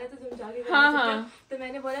चेंज कराना है तो तुम जाके करा सकते हो। तो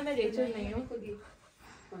मैंने बोला मैं रेचल नहीं हूँ।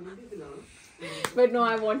 But no,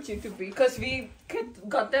 I want you to be because we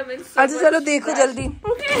got them in so अच्छा चलो देखो जल्दी।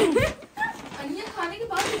 अनिया खाने के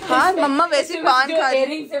बाद हाँ मम्मा वैसे पान खा रही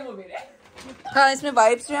earrings है वो मेरे। हाँ इसमें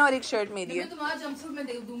वाइप्स हैं और एक शर्ट मेरी है। मैं तुम्हारा जंपसूट मैं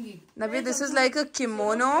दे दूंगी Nabihas, this is like a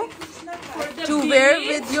kimono to wear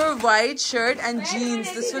with your white shirt and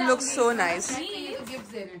jeans. This will look so nice. Gift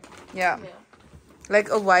दे रहे हैं Yeah. Like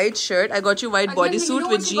a white shirt. I got you white bodysuit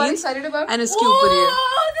with jeans excited about and इसके ऊपर ये।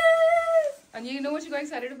 and you know what you're going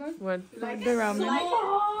excited about What? Like the ramen.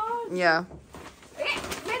 Yeah.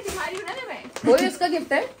 मैं तुम्हारी हूँ ना मैं। वो इसका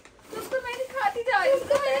गिफ्ट है उसको मैं दिखाती जा रही हूँ।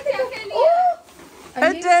 उसको मैंने क्या क्या लिया? A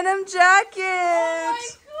denim jacket.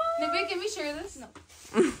 Nabih, can we share this? No.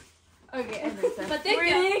 Okay. पता है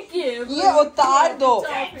क्या? ये उतार दो।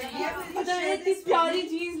 पता है इतनी प्यारी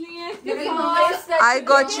जीन्स ली है। I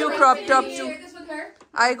got you crop top too. Share this with her.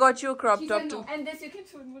 I got you crop She top said too. no. And this you can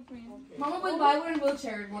swim with me. Mama will buy one and we'll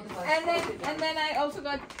share it. What the fuck? And then I also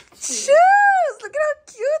got Shoes. Look at how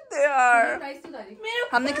cute they are. Price to Dari.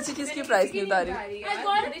 हमने किसी चीज की price नहीं उतारी। I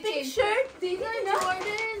got a pink shirt. These are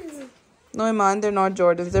Jordans. No, Iman, they're not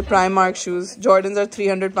Jordans. They're Primark shoes. Jordans are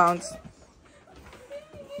 300 pounds.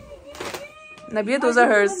 Nabihas, those are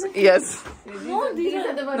hers. Yes. No, these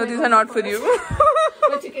are the No, these are not for you.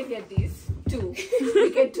 But you can get these too. You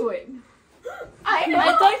get two in.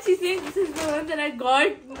 I thought she said this is the one that I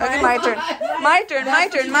got. Okay, my turn. My turn. My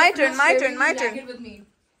turn. My turn. My turn. My turn. Jacket with me.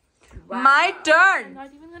 My turn. I'm not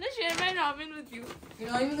even gonna share my ramen with you. You're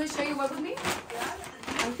not even gonna share your work with me?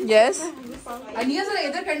 Yes. Aniya, जरा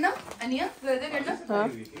इधर करना. Aniya, जरा इधर करना. हाँ.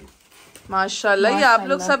 माशाल्लाह। ये आप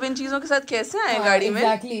लोग सब इन चीजों के साथ कैसे आए गाड़ी में?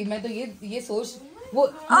 एग्जैक्टली मैं तो ये सोच वो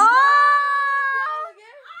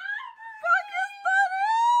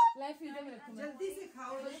जल्दी से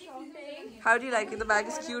खाओ। How do you like it? The bag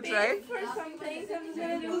is cute, right?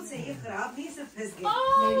 बिल्कुल सही है, खराब नहीं, सब फंस गए।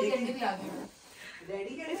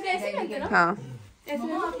 डैडी के ऐसे करते ना? हाँ।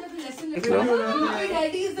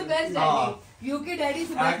 Daddy is the best daddy. UK daddy is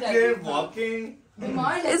the best daddy. walking.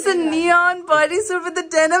 It's a neon bodysuit with a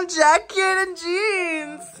denim jacket and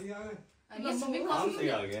jeans.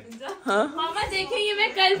 मामा देखेंगे, मैं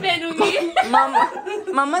कल पहनूंगी।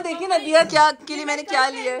 मम्मा देखिए नदिया क्या के लिए मैंने क्या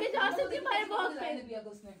लिया है।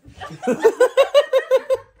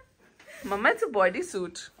 Mama, it's a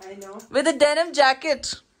bodysuit. I know. With a denim jacket.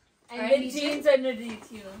 And with jeans underneath,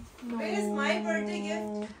 you know. Where is my birthday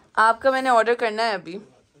gift? आपका मैंने ऑर्डर करना है अभी।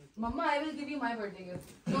 Mama, I will give you my birthday gift.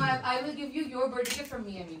 No, I will give you your birthday gift from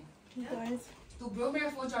me. I mean. तू bro मेरा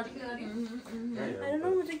phone charging लगा रही है? I don't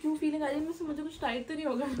know मुझे क्यों फीलिंग आ रही है, मुझे कुछ टाइट तो नहीं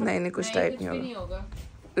होगा? नहीं कुछ टाइट नहीं नहीं होगा।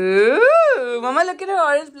 Ooh, Mama, look at her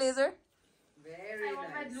orange blazer.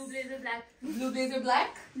 Blue blazer black. Blue blazer black?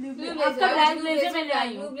 आपका ब्लैक ब्लेजर मैं ले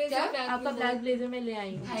आई हूँ। क्या? आपका ब्लैक ब्लेजर मैं ले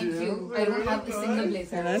आई हूँ। Thank you. I don't have a single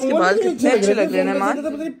blazer. इसके बाल कितने अच्छे लग रहे हैं ईमान।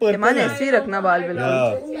 ईमान ऐसे ही रखना बाल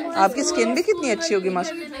बिल्कुल। आपकी स्किन भी कितनी अच्छी होगी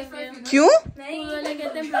माशाल्लाह। क्यों? नहीं वाले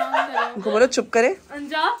कहते हैं ब्राउन करो। उनको बोलो चुप करे।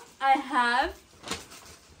 अंजा, I have.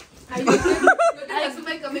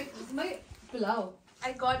 My pulao.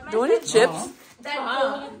 I got my. Don't eat chips. That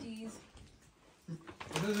golden cheese.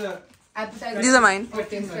 Appetizer. These are mine. Hello,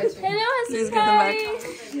 Please get them back.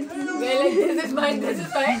 Well, like, this is mine. This is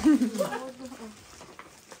mine.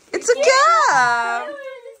 It's a cap.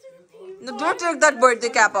 No, don't take that birthday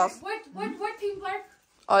cap off. What theme park?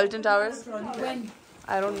 Alton Towers. When?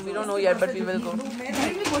 We don't know yet, but we will go.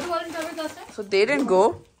 Didn't we go to Alton Towers last time? So they didn't go.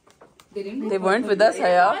 They didn't. They weren't with us,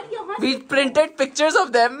 Haya. We printed pictures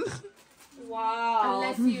of them. Wow.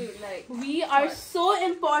 Unless you like. We are so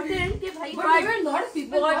important कि भाई But there were a lot of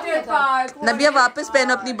people. water park. नबिया वापस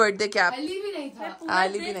पहनो अपनी birthday cap. Ali भी नहीं था.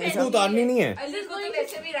 आली भी नहीं था। उतारनी नहीं है। अली को तो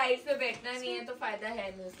वैसे भी राइड पे बैठना नहीं है तो फायदा है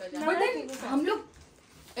नहीं उसका जाना। But then हम लोग.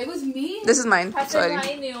 It was me. This is mine. Hassan Sorry.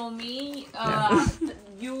 bhai, Naomi,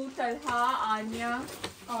 you, Talha, Anya.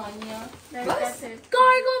 That's it.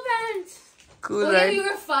 Cargo pants. Cool, Oh yeah, right? you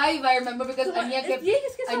were 5. I remember because Anya kept. ये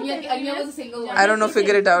किसके साथ है? Anya was a single one. I don't know.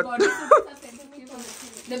 Figure it out.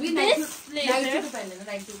 Nabhi This blazer.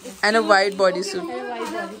 And a white bodysuit.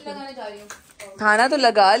 लगाने जा रही हूँ. खाना तो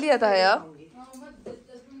लगा लिया था यार।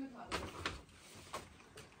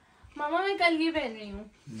 मामा मैं कल ये पहन रही हूँ।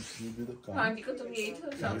 आंटी को तुम यही तो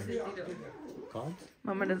शौक से देती रहो।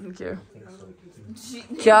 Mama doesn't care.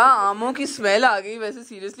 क्या आमों की स्मेल आ गई वैसे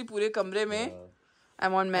सीरियसली पूरे कमरे में।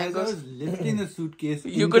 I'm on As I mangoes. was lifting the suitcase,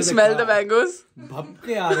 You could smell the mangoes.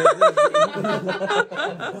 भपके आ रहे थे.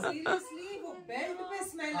 Seriously, वो बेल्ट पे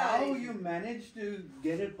स्मेल आ How रही है। you managed to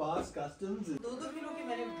get it past customs? 2-2 kilo के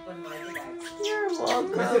मैंने बनवाए थे बैग।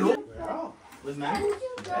 Was mango?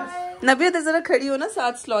 नबिया जरा खड़ी हो ना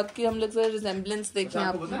साथ स्लॉट की, हम लोग जरा रिजेम्बलेंस देखें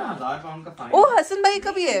आपकी। £1000 का फाइन। ओ हसन भाई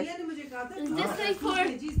का भी है। भैया ने मुझे कहा था Just like for.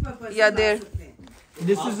 Yeah, there.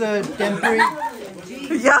 This is a temporary.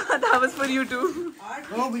 Yeah, that was for you too.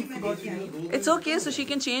 Oh, we forgot to do. It's okay, so she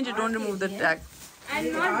can change it. Don't remove the tag. I'm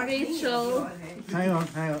not Rachel. Hang on.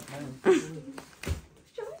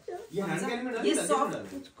 ये soft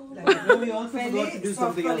No, we also forgot to do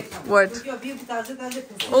something else. What? क्योंकि अभी ताजे ताजे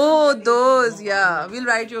Oh, those. Yeah, we'll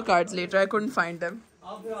write your cards later. I couldn't find them.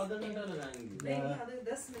 10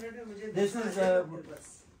 minute में मुझे This is I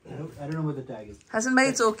don't know what the tag is. Hassan bhai,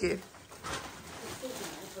 it's okay.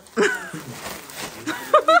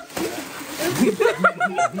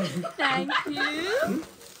 Thank you.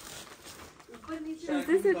 Is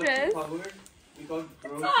this a dress?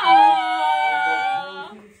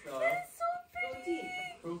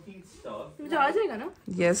 Protein stuff. मुझे आ जाएगा ना?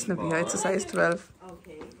 Yes, Nabihas, it's a size 12.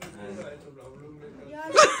 Okay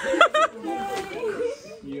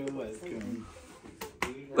You're welcome.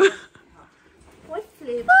 What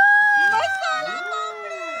flavor?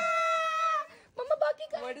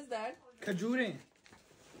 What is that? Khajure.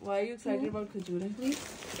 Why are you excited about khajure?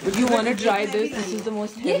 If you want to try this, this is the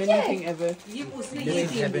most heavenly thing ever. ये उसने ये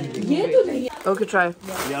दिया ये तो नहीं है. Okay, try.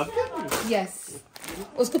 Yes.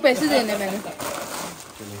 उसको पैसे देने मैंने.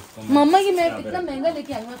 मम्मा ये मैं कितना महंगा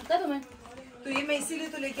लेके आई हूँ पता है तुम्हें? तो ये मैं इसीलिए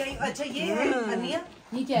तो लेके आई। अच्छा ये है अनिया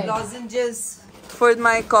ये क्या है? lozenges. For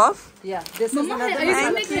my cough. Yeah, this is Mama, another are you one.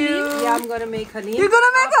 gonna make halim? Yeah, I'm gonna make halim. You're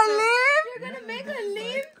gonna make halim? You're gonna make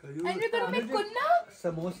halim and you're gonna make kunna?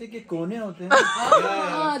 समोसे के कोने होते हैं.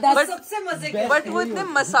 That's सबसे मजे के But वो इतने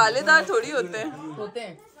मसालेदार थोड़ी होते हैं. होते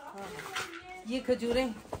हैं. ये खजूरें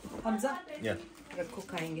हमजा Yeah. रखो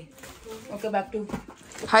खाएंगे. Okay, back to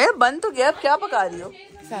हाया बंद तो गया, अब क्या पका रही हो?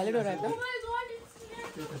 salad हो रहा था.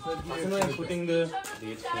 I'm putting the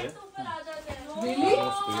dates here. Really?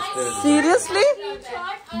 Seriously?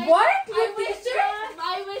 What?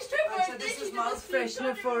 अच्छा, this is mouth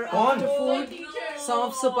freshener for after food.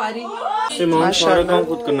 Soft supari. से मॉम सारा काम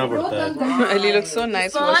खुद करना पड़ता है. Ali looks so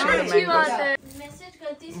nice washing the mangoes.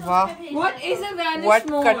 Wow. What is a vanish What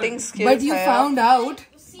mode? cutting skills? But you Haya. found out.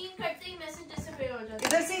 Scene करते ही message disappear हो जाता है.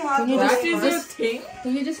 इधर से हाथ Can you धो.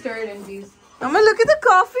 can you just stir it in, please? Mama, look at the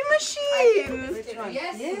coffee machine.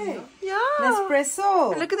 Yes. Yeah. Nespresso.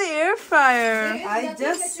 Look at the air fryer. I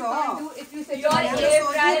just saw. If you said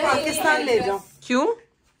Pakistan ले जाओ. क्यों?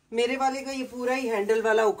 मेरे वाले का ये पूरा ही हैंडल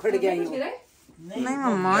वाला उखड़ गया ही. नहीं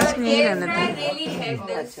मम्मा, इसमें नहीं रहने दो. Really had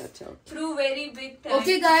this अच्छा अच्छा. through very big time.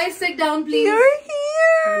 Okay, guys, sit down, please. You're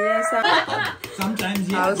here. Yes. Sometimes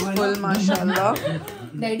House full, mashallah.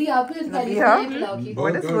 Daddy, आपको इस तारीफ Yeah. में खिलाओ की.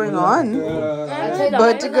 What is going on? अच्छा,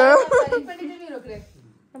 But girl. तारीफ करने के लिए रुक रहे.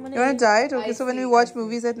 You want to diet? Okay, so when we watch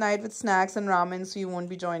movies at night with snacks and ramen, so you won't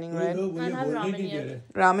be joining, right?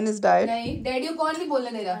 Ramen is diet. नहीं, daddy को कौन नहीं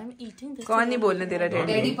बोलने दे रहा? कौन नहीं बोलने दे रहा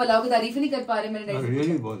डैडी? डैडी पुलाव की तारीफ ही नहीं कर पा रहे मेरे daddy.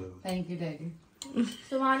 really bother. Thank you, daddy.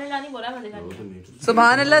 सुभान अल्लाह नहीं बोला मैंने कहा.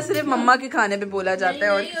 सुभान अल्लाह सिर्फ मम्मा के खाने पे बोला जाता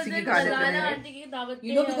है और किसी के खाने पे नहीं. आंटी की दावत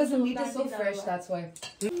You know, because the meat is so fresh, that's why.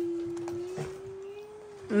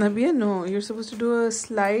 Nabia, no, you're supposed to do a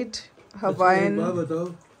slight Hawaiian. बताओ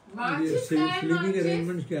स्लीपिंग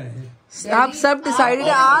अरेंजमेंट्स क्या है? आप सब डिसाइडेड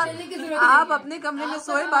है. आप अपने कमरे में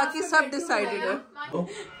सोए, बाकी सब डिसाइडेड है.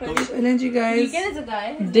 चलें जी गाइस,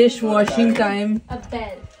 डिश वॉशिंग टाइम.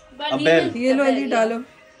 ये लो अली डालो.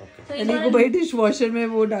 अली को भाई डिश वॉशर में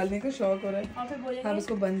वो डालने का शौक हो रहा है. आप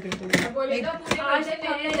इसको बंद कर दो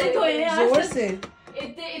जोर से.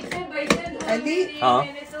 अली हाँ.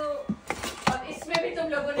 इसमें भी तुम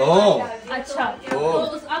लोगों ने अच्छा तो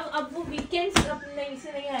अब वो वीकेंड्स अब नहीं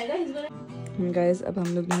से नहीं आएगा. गाइस, अब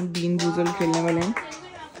हम लोग यहाँ बीन बूजल खेलने वाले हैं,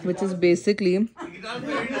 विच इज़ बेसिकली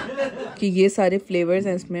कि ये सारे फ्लेवर्स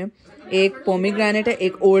हैं इसमें. एक पोमीग्रेनेट है,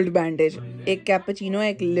 एक ओल्ड बैंडेज, एक कैपेचिनो है,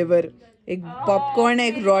 एक लिवर, एक पॉपकॉर्न है,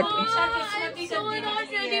 एक rot.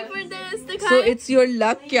 So it's your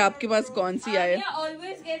luck कि आपके पास कौन सी आए.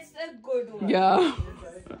 या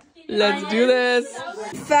let's do this.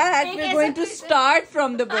 In fact, we're going to start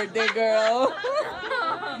from the birthday girl.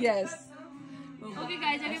 Yes. Okay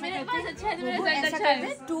guys, अगर मेरा ड्रेस अच्छा है तो मेरा सेट अच्छा है.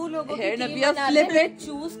 2 लोगों की Nabia, flip it.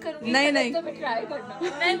 चूज करूंगी. नहीं नहीं, तो मैं ट्राई करना.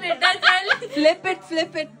 मैं बेटा चल. flip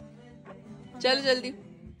it. चलो जल्दी.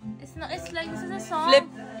 It's like this is a song. Flip.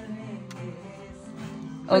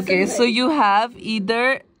 Okay, so you have either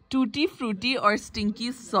tutti frutti or stinky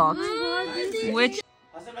socks. Which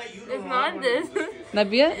It's not this.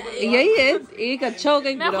 Nabia, यही है. एक अच्छा होगा,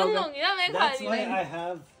 एक मैं बुरा खुद होगा. लूंगी ना, मैं खा That's रही why हूँ. I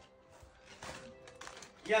have.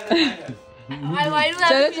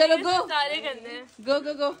 चलो चलो go सारे करने हैं.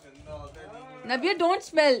 go. Nabia, don't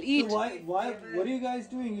smell. Eat. Why? What are you guys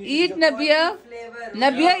doing? Eat, Nabia.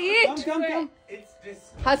 Nabia, eat. Come.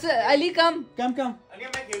 Hasan, Ali, come. Come.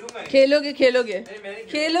 खेलोगे.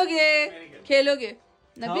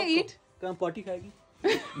 Nabia, eat. Come potty खाएगी.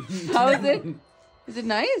 How is it? Is it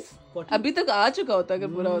nice? अभी तक आ चुका होता अगर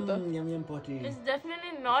बुरा होता. Yum potty. It's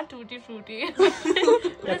definitely not tutti frutti.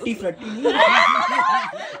 Flirty.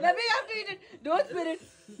 Nabia, you have to eat it. Don't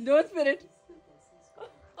spit it.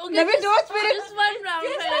 Okay, Nabia, don't spit it. just one round.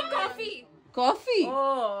 It's like Coffee.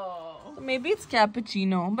 Oh. So maybe it's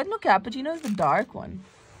cappuccino, but no, cappuccino is the dark one.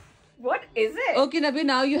 What is it? Okay, Nabia,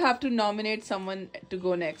 now you have to nominate someone to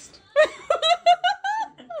go next.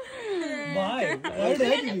 Why?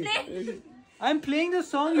 I'm playing the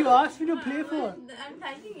song you asked me to play for. I'm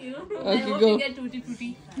thanking you. Okay, I hope go. you get tutti frutti.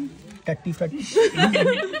 Tutty.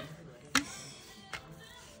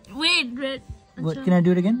 Wait, Red. What? Can I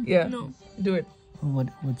do it again? Yeah. No. Do it.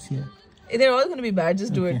 What's here? They're all going to be bad.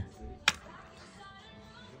 Just do it.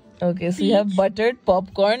 Okay, so you have buttered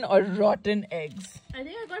popcorn or rotten eggs. I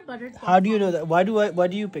think I got buttered. How do you know that? Why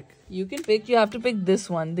do you pick? You can pick. You have to pick this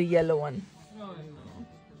one, the yellow one.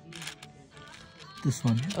 This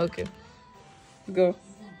one. Okay. Go.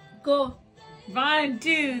 Go. 1,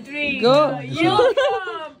 2, 3. Go. You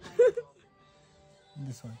come.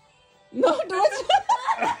 This one. No, don't.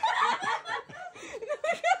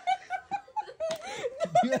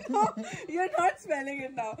 No, you're not smelling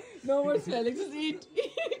it now. No more smelling. Just eat.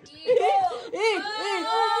 Eat.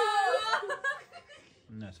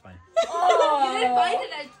 No, it's fine. You didn't bite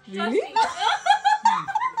it. Trust me.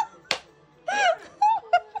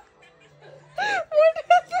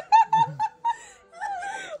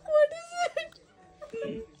 What is it?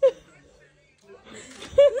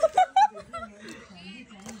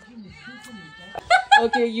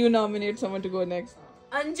 Okay, you nominate someone to go next.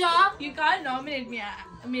 Anja, you can't nominate me.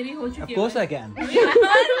 मेरी हो चुकी है. Of course I can.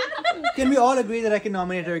 Can we all agree that I can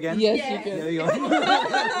nominate her again? Yes, you can. There we go.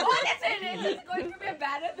 What is it? It's going to be a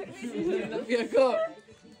banner. Yeah, go.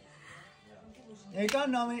 You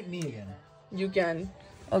can't nominate me again. You can.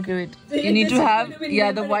 Okay, wait. You need to have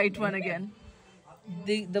the white one again.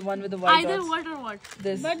 The one with the white Either dots. what or what?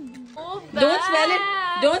 This. Oh, Don't smell it.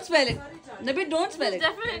 Don't smell it. Nabi, don't smell it.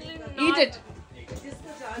 Definitely not. Eat it.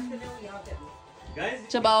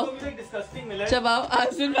 चबाओ चबाओ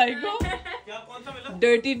आसिन भाई को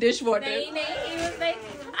dirty dish water. नहीं नहीं, it was like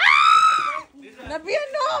Nabihas,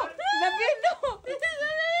 no. Nabihas, no.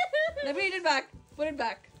 Nabihas, eat it back. Put it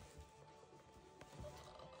back.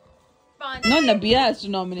 No, Nabihas has to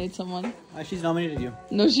nominate someone. She's nominated you.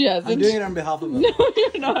 No, she hasn't. I'm doing it on behalf of her. No,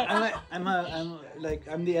 you're not.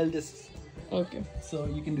 I'm the eldest, Okay. so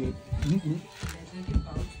you can do it.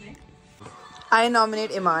 I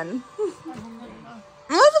nominate Iman.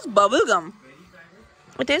 No, this is bubble gum.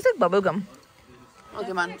 It tastes like bubble gum.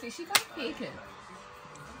 Okay, man. She can't take it.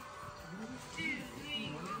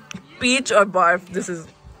 Peach or barf? This is.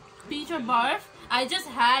 peach or barf. I just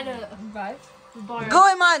had a barf. Go,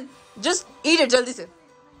 Iman. Just eat it, jaldi se.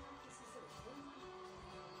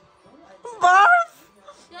 Barf.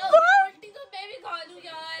 No, उल्टी तो मैं भी खा लूँ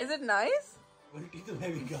यार. Is it nice?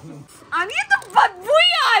 आनी तो बदबू ही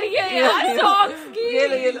आ रही है यार सॉक्स की. ये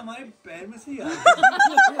लो. हमारे पैर में से ही आ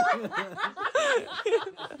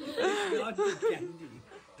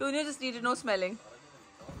Tunya just needed no smelling.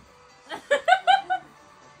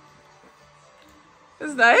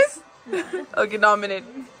 It's nice? Okay, nominate.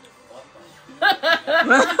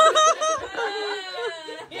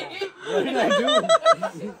 What did I do?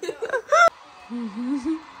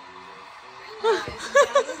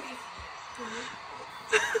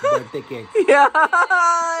 Birthday cake. Yeah.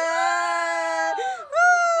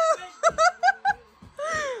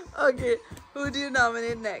 Okay, who do you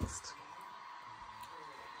nominate next?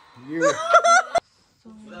 You.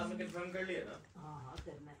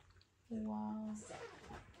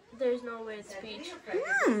 There's no way it's peach.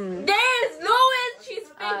 There's no way she's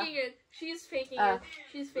faking it. She's faking it.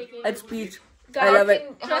 She's faking it. It's peach. Guys, I love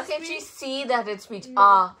it. How can she see that it's peach?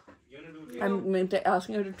 Ah, I'm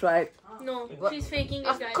asking her to try it. No, she's faking it,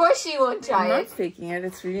 of guys. course she won't try I'm not it. faking it.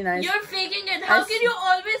 It's really nice. You're faking it. How can you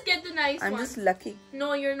always get the nice I'm one? just lucky.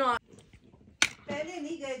 No, you're not. पहले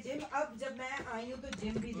नहीं गए gym, अब जब मैं आई हूँ तो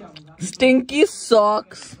gym भी जाऊंगा. Stinky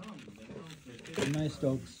socks. My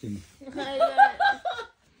stocks stink.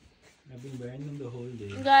 I've been wearing them the whole day.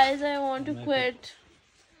 Guys, I want to quit.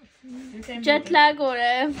 Jet lag हो रहा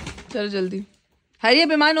है. चलो जल्दी. Hurry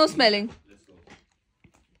up, Iman. No smelling.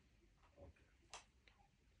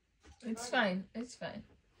 It's fine. It's fine.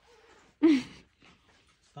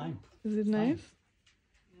 Fine. Is it nice?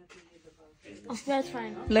 That's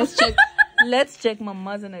fine. Let's check. Let's check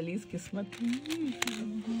Mamma's and Ali's kismat.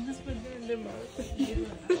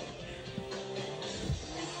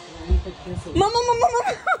 Mama.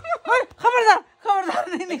 खबरदार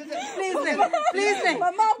नहीं please नहीं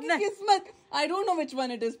Mama आपकी किस्मत. I don't know which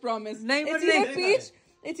one it is. Promise. नहीं it's either peach.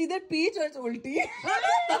 It's either peach or it's ulti.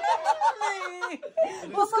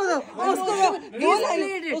 उसको दो.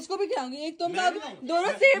 उसको भी खिलाऊंगी. एक तुम खाओगे.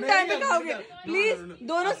 दोनों सेम टाइम पे खाओगे. Please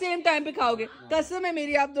दोनों सेम टाइम पे खाओगे. कसम है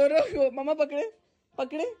मेरी आप दोनों. मम्मा पकड़े.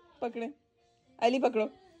 अली पकड़ो.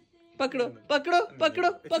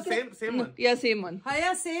 Yeah, same one.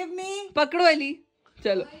 Haya, save me. पकड़ो अली.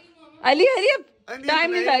 चलो. अली हरी अब.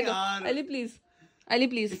 टाइम नहीं जाएगा. अली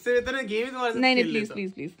प्लीज. इससे बेहतर है गेम ही तुम्हारे साथ नहीं खेल प्लीज लेता।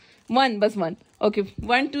 प्लीज. बस one. Okay,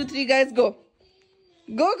 1, 2, 3 guys go.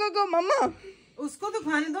 Go मम्मा. उसको तो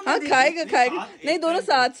खाने दो. हाँ खाएगा. नहीं दोनों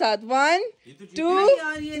साथ. 1, 2.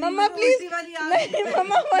 मम्मा प्लीज. नहीं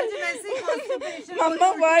मम्मा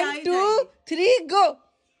 1, 2, 3 go.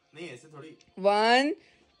 नहीं ऐसे थोड़ी 1,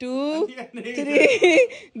 2,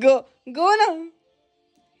 3 go ना.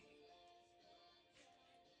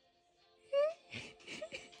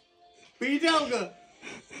 पी जाऊंगा।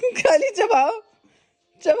 खाली चबाओ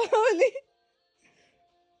अली.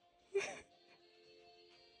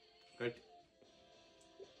 कट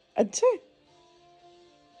अच्छा है.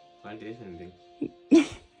 can't taste anything.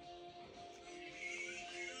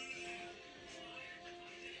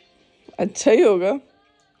 अच्छा ही होगा.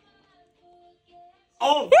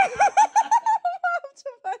 Oh!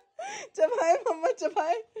 चबाए मम्मा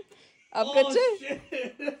चबाए. आप कच्चे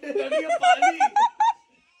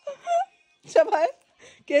चबाए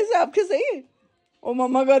कैसे आपके सही है. ओ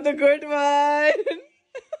मम्मा का तो गुड वन.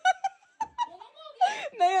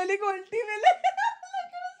 नहीं अली को उल्टी मिले.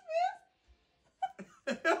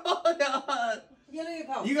 ये लो ये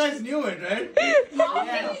खाओ. You guys knew it, right?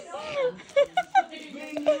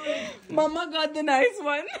 Mama got the nice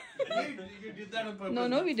one. You did that on purpose.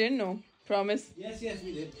 No, we didn't know. Promise. Yes,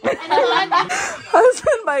 we did.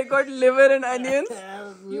 Husband bhai got liver and onions.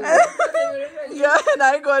 Yeah, and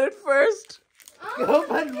I got it first. Go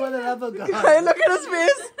find one another guy. Hey, look at his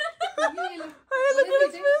face. Hey, look at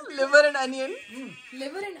his face. Liver and onion.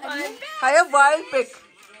 Liver and onion. I have wild pick.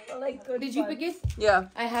 Did you pick it? Yeah.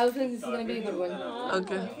 I have a feeling this is gonna be a good one.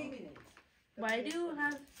 Okay. Why do you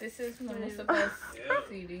have? This is most of us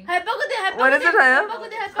CD. What is it, Haya?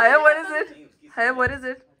 Haya, what is it? Haya, what is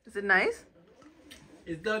it? Is it nice?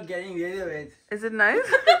 It's not getting rid of it. Is it nice?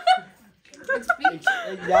 It's peach.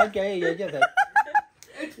 It's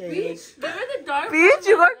Peach. Remember the dark? Peach?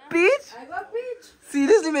 You got peach? I got peach.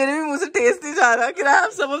 Seriously, मेरे भी मुंह से taste नहीं जा रहा. Can I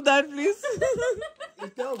have some of that, please?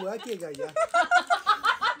 It's not working, yeah.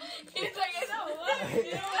 He's like, you know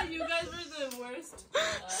what? You guys were the worst.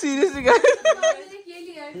 Seriously, guys.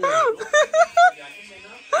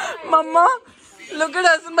 Mama, look at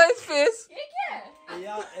Hassan bhai's face.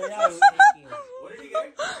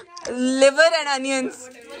 Liver and onions.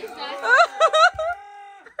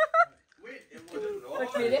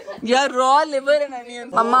 Yeah, raw liver and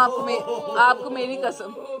onions. Mama, आपको मेरी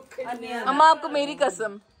कसम. Mama, आपको मेरी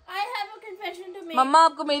कसम. I have a confession to make. Mama,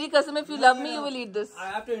 आपको मेरी कसम. If you love me, you will eat this. I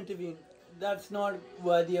have to intervene. That's not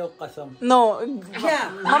worthy of qasam. No. Yeah.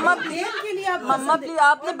 Mama, तेल के लिए आप मम्मा प्लीज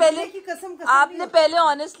आपने पहले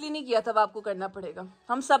ऑनेस्टली नहीं किया था. आपको करना पड़ेगा.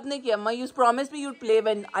 हम सब ने किया. You promised me you'd play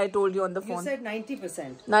when I told you on the You phone. said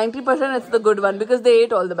 90%. 90% it's the good one because they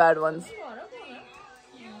ate all the bad ones.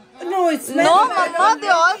 No, it's No, Mama, they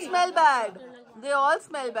all smell bad. They all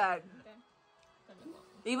smell bad.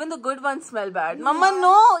 Even the good ones smell bad. Mama,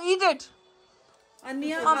 no, eat it.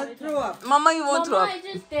 Anya, I'll throw up. Mama, you won't throw Mama, up.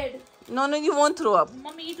 I just did. No, you won't throw up.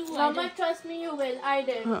 Mommy too. Mama, trust me, you will. I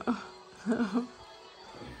did. You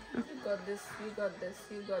got this. You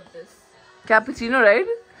got this. Cappuccino, right?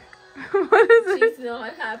 What is it? She's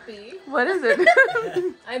not happy. What is it?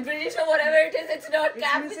 I'm pretty sure whatever it is, it's not इसमें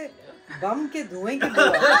cappuccino. से बम के धुएं की बुआ.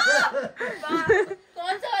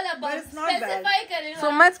 कौन सा वाला But bomb? it's not bad. Specify करें. So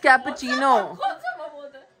much cappuccino. कौन सा बम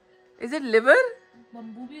होता है? Is it liver?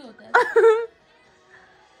 बम्बू भी होता है.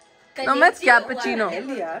 No, it's cappuccino. Hell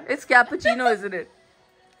यार. It's cappuccino, isn't it?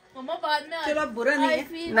 मम्मा बाद में. चलो अब बुरा नहीं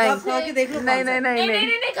है. नहीं. आप खा के देख लो. नहीं.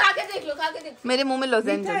 नहीं खा के देख लो. मेरे मुंह में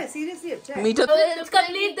लोजेंज मीठा है. है, seriously अच्छा है. मीठा. It's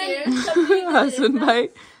complete the. Hassan bhai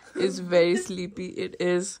is very sleepy. It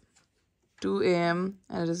is 2 a.m.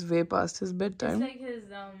 and it is way past his bedtime. It's like his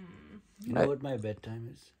You know what my bedtime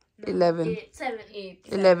is? 11. 7, 8,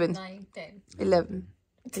 11. 9, 10. 11.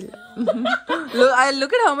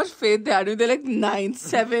 Look at how much faith they had. They're like 9,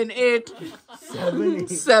 7, 8.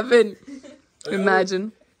 7.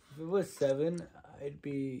 Imagine. If it was 7, I'd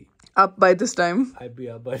be Up by this time.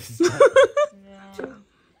 up by this time.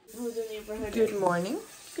 Good morning.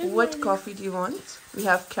 What coffee do you want? We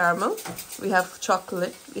have caramel. We have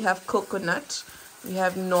chocolate. We have coconut. We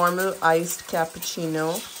have normal iced cappuccino.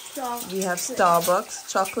 We have Starbucks.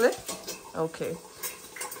 Chocolate? Okay.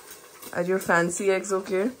 Are your fancy eggs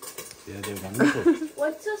okay? Yeah, they're wonderful.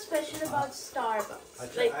 What's so special about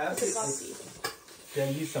Starbucks? Like I have the to coffee.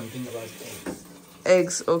 tell you something about eggs.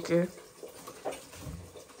 Eggs, okay.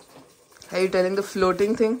 Are you telling the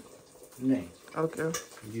floating thing? No, Okay.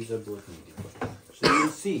 these are both medium. So you'll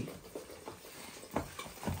see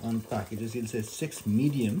on packages, you'll say 6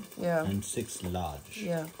 medium Yeah. and 6 large.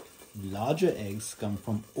 Yeah. Larger eggs come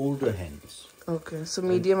from older hens. Okay. So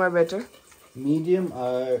medium are better? Medium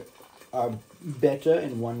are better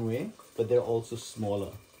in one way, but they're also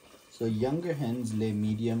smaller. So younger hens lay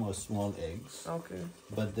medium or small eggs, Okay.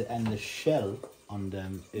 but the shell on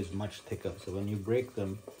them is much thicker. So when you break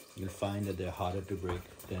them, you'll find that they're harder to break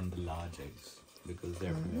than the large eggs because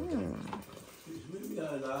they're from older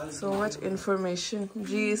eggs. So much information.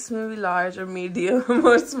 जी इसमें भी large और medium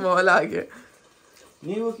और small आ गया.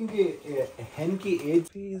 नहीं वो क्योंकि hen की age.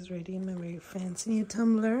 He is ready in my very fancy new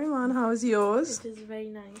tumbler. Man, how's yours? It is very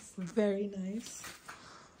nice. Very nice.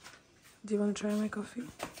 Do you want to try my coffee?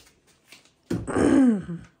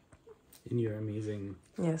 In your amazing.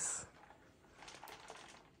 Yes.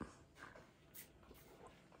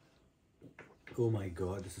 Oh my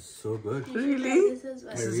god, this is so good. Really? This is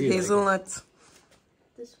This is really like hazelnuts.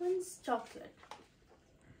 This one's chocolate.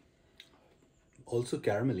 Also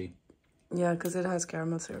caramelly. Yeah, because it has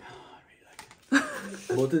caramel syrup.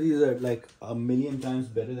 Both of these are like a million times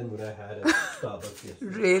better than what I had at Starbucks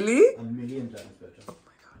yesterday. Really? A million times better.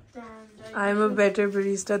 Damn. I'm a better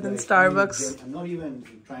barista than Like, Starbucks. I'm not even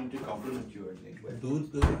trying to compliment you or anything. But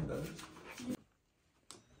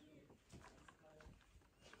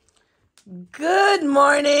Good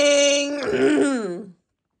morning.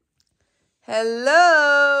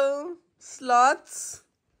 Hello, sloths.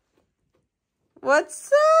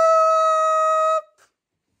 What's up?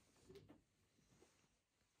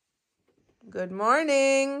 Good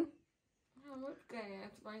morning.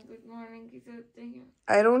 Good morning.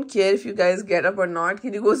 I don't care if you guys get up or not.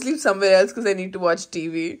 Can you go sleep somewhere else because I need to watch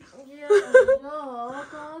TV?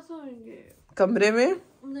 कमरे में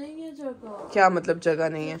नहीं है जगह. क्या मतलब जगह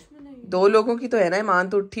नहीं है? 2 लोगों की तो है ना. ईमान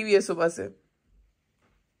तो उठी हुई है सुबह से.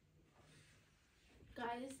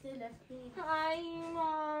 Guys, they left me. Hi,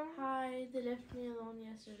 mom. Hi, they left me alone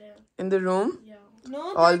yesterday. In the room? Yeah.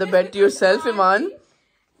 No, All the bed to yourself, Iman.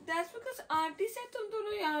 That's because aunty से तुम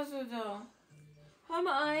दोनों यहाँ सो जाओ. हम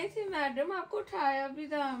आए थे मैडम, आपको उठाया भी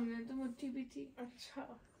था हमने, तुम उठी भी थी. अच्छा.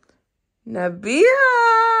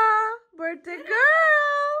 Nabihas, birthday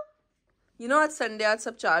girl. You know आज Sunday, आज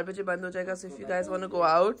सब 4 बजे बंद हो जाएगा. So if you guys want to go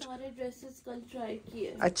out. सारे dresses कल try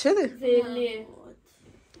किए. अच्छे थे? Really.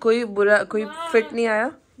 कोई बुरा, कोई fit नहीं आया?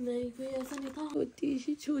 नहीं, कोई ऐसा नहीं था.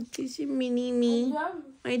 छोटी सी mini me,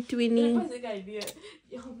 my twinnie.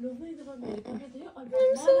 हम लोग ना इधर अमेरिका में थे और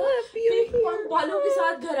पिंक बालों के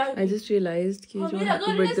साथ घर आए. I just realized कि जो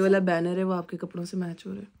हैप्पी बर्थडे वाला बैनर है वो आपके कपड़ों से मैच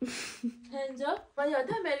हो रहा है. जब मैं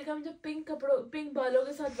याद है अमेरिका में जब पिंक बालों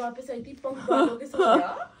के साथ वापस आई थी, पंख बालों के साथ.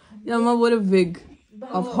 Yama wore a wig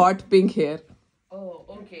of hot pink hair. Oh,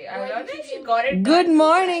 okay. I was like, she got it. Good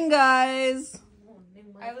morning, guys.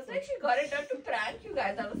 I was like, she got it done to prank you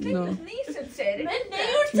guys. I was like, No. नहीं sincerity. मैं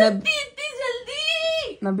नहीं उठ सकती इतनी जल्दी.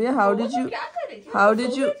 Nabia, how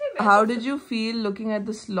did you feel looking at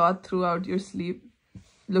the sloth throughout your sleep?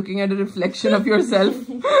 Looking at a reflection of yourself?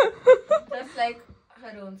 Just like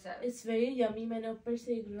her own self. It's very yummy. मैंने ऊपर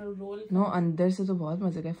से एक roll. No, अंदर से तो बहुत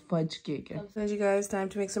मजे का fudge cake है. So you guys, time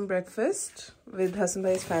to make some breakfast with Hassan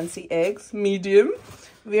bhai's fancy eggs, medium.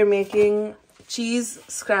 We are making cheese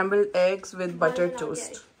scrambled eggs with buttered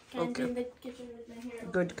toast. Okay.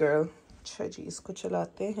 Good girl. अच्छा जी, इसको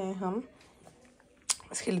चलाते हैं हम.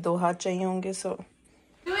 इसके लिए 2 हाथ चाहिए होंगे, so.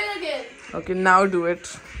 Do it again. Okay, now do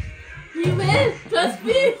it. We will. Trust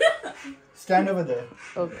me. Stand over there.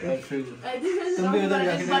 Okay. I'll show you. I think there's Somebody no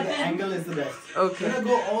with a button. the angle is the best. Okay. You're gonna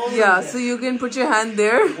go all the Yeah, way so you can put your hand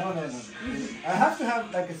there. No. I have to have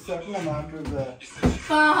like a certain amount of the.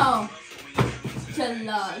 Wow.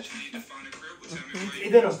 Challa.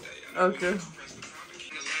 Either of. Okay.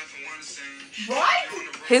 What?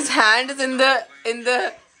 His hand is in the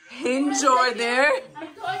hinge over there. I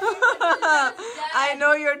thought you were I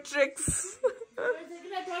know your tricks. I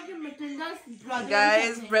thought you Matilda's brother.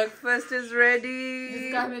 Guys, breakfast is ready.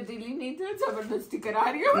 इसका हमें दिल ही नहीं था, जबरदस्ती करा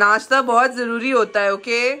रही हो. नाश्ता बहुत जरूरी होता है,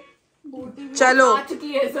 ओके? चलो आ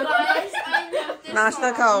चुकी है सब.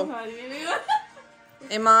 नाश्ता खाओ.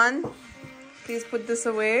 Iman, please put this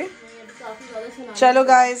away. Chalo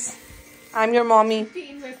guys, I'm your mommy.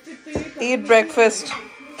 Eat breakfast.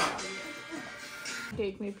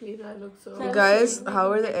 Take me please, I look so. Guys,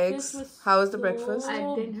 how are the eggs? How was the breakfast? I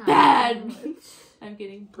didn't have Bad. I'm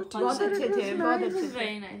kidding. बहुत अच्छे थे, बहुत अच्छे थे.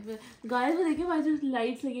 Very nice. Guys, वो देखिए वहाँ जो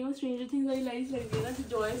lights लगी हैं, वो Stranger Things वाली lights लगी है ना, जो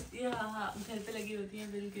Joyce हाँ घर पे लगी होती हैं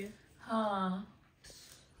बिल के. हाँ.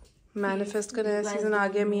 Manifest का नया season आ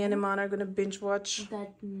गया. Me and Iman are gonna binge watch. That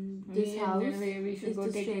this house We should is go the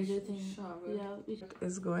take Stranger a Things. shower. Yeah. We should.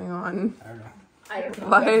 Is going on. I don't know.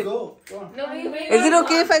 Why? Let's go. Go on. No, we Is it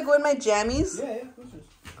okay if I go in my jammies? Yeah, of course.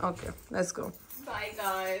 Okay, let's go. Bye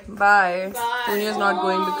guys. Bye. Bye. Tunya's not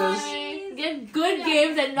going because. Get good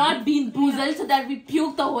games and not bean boozled so that we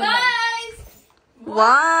puke the whole night.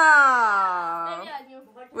 Wow.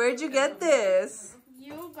 Where'd you get this?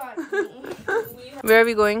 You got me. Where are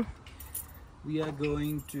we going? We are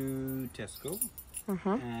going to Tesco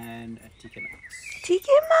and TK Maxx. TK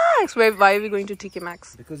Maxx. Why are we going to TK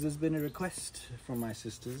Maxx? Because there's been a request from my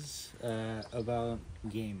sisters about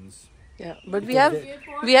games. Yeah, but we have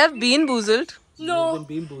Bean Boozled. No. We've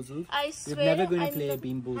been Bean Boozled. I We're swear. never going to play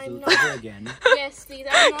Bean Boozled ever again. Yes, please.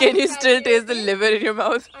 I'm not Can you still taste the liver in your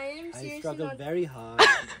mouth? I am I seriously struggled not. very hard.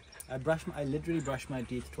 I literally brushed my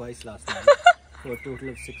teeth twice last night for a total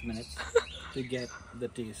of 6 minutes to get the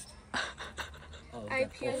taste of I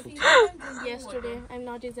that awful PLC yesterday. I'm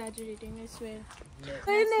not exaggerating. I swear.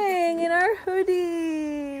 Winning in our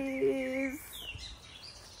hoodies.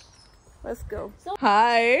 Let's go.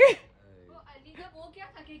 Hi.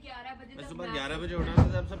 मैं सुबह 11 बजे उठा था,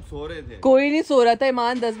 तब सब सो रहे थे. कोई नहीं सो रहा था.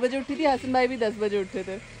 ईमान 10 बजे उठी थी. हसन भाई भी 10 बजे उठे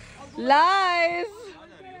थे. Lies.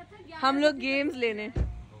 हम लोग गेम्स लेने.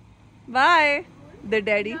 Bye. The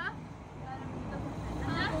daddy.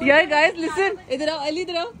 Yeah guys, listen. इधर आओ. अली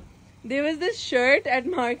इधर आओ. There was this shirt at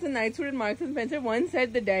Marks and Knightswood and Marks and Spencer. One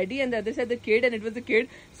said the daddy and the other said the kid, and it was the kid.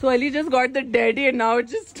 So Ali just got the daddy, and now it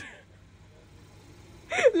just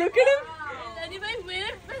look at him. Anybody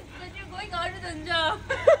weird when you're going out with Anja?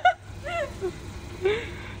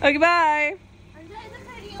 Okay, bye. Anja is a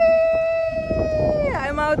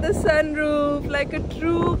I'm out the sunroof like a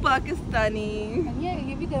true Pakistani.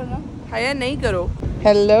 ये भी करो ना. Haya, nahi karo.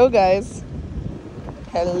 Hello, guys.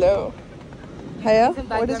 Hello. Haya,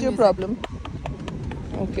 what is your problem?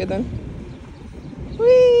 Okay then.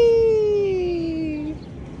 Whee!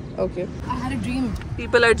 Okay. I had a dream.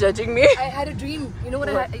 People are judging me. I had a dream. You know what?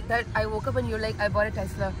 I woke up and you're like, I bought a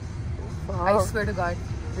Tesla. Wow. I swear to God.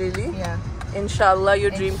 Really? Yeah. Inshallah, your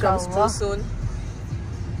dream comes true Inshallah. soon.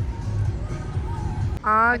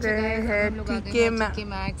 आ गए हैं TK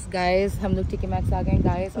Maxx guys. हम लोग TK Maxx आ गए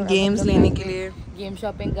guys. Games लेने के लिए. Game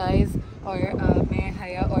shopping guys. और मैं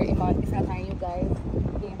हया और ईमान के साथ आई हूँ guys.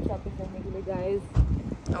 गेम शॉपिंग करने के लिए guys.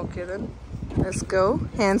 Okay then, let's go.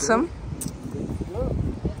 Handsome.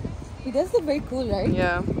 He does look very cool, right?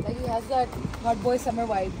 Yeah. Like he has that hot boy summer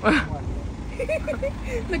vibe.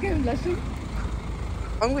 Look at him blushing.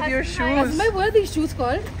 Wrong with your shoes? What are these shoes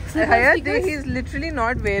called? Haya, he's literally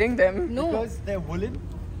not wearing them. No. Because they're woolen.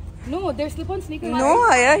 No, they're slip-on sneakers. No,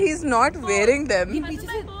 Haya, he's not wearing them. पीछे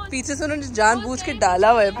से पीछे से उन्होंने जानबूझ के डाला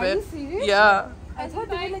हुआ है पे. Are you serious? Yeah. I thought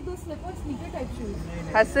they were like those slip-on sneaker type shoes.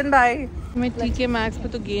 Hassan bhai. हमें TK Maxx पे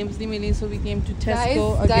तो games नहीं मिली, so we came to Tesco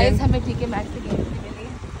Guys, again. हमें TK Maxx पे games नहीं मिली.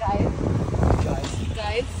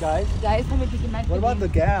 Guys, हमें TK Maxx पे What about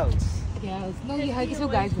the gals? Yes. No, ये हर किसी को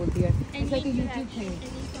guys बोलती है. It's like a YouTube thing.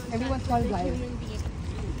 Everyone's called guys.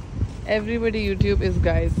 Everybody YouTube is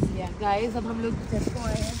guys. Yeah. Guys, अब हम लोग Tesco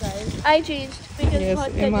आए हैं guys. I changed because Yes,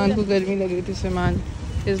 Iman को गर्मी लग रही थी, so Iman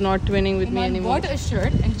is not twinning with me Iman anymore. bought a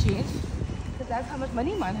shirt and changed. Because that's how much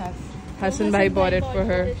money Iman has. Hassan bhai bought it for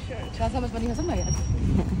her. That's how much money Hassan bhai has.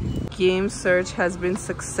 Game search has been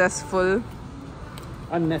successful.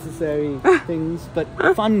 Unnecessary things, but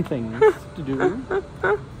fun things to do.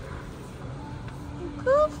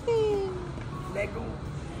 Lego.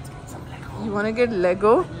 You want to get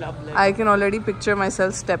Lego? Love Lego. I can already picture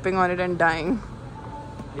myself stepping on it and dying.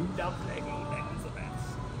 I love Lego. Lego's the best.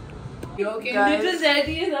 Little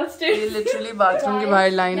daddy is upstairs. ये literally bathroom के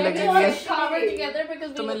बाहर line लगी हुई है. Shower together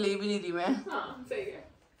because तो मैं ले भी नहीं रही मैं. हाँ, सही है.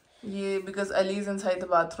 ये because Ali is inside the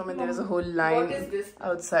bathroom and there is a whole line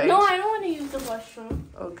outside. No, I don't want to use the washroom.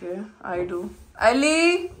 Okay, I do.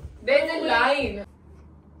 Ali. There's a line.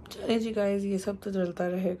 चलिए जी guys, ये सब तो चलता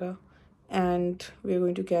रहेगा. And we're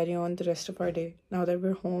going to carry on the rest of our day now that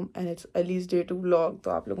we're home and it's Ali's day to vlog.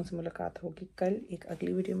 तो आप लोगों से मुलाकात होगी कल एक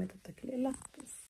अगली वीडियो में. तब तक के लिए अल्लाह हाफिज़.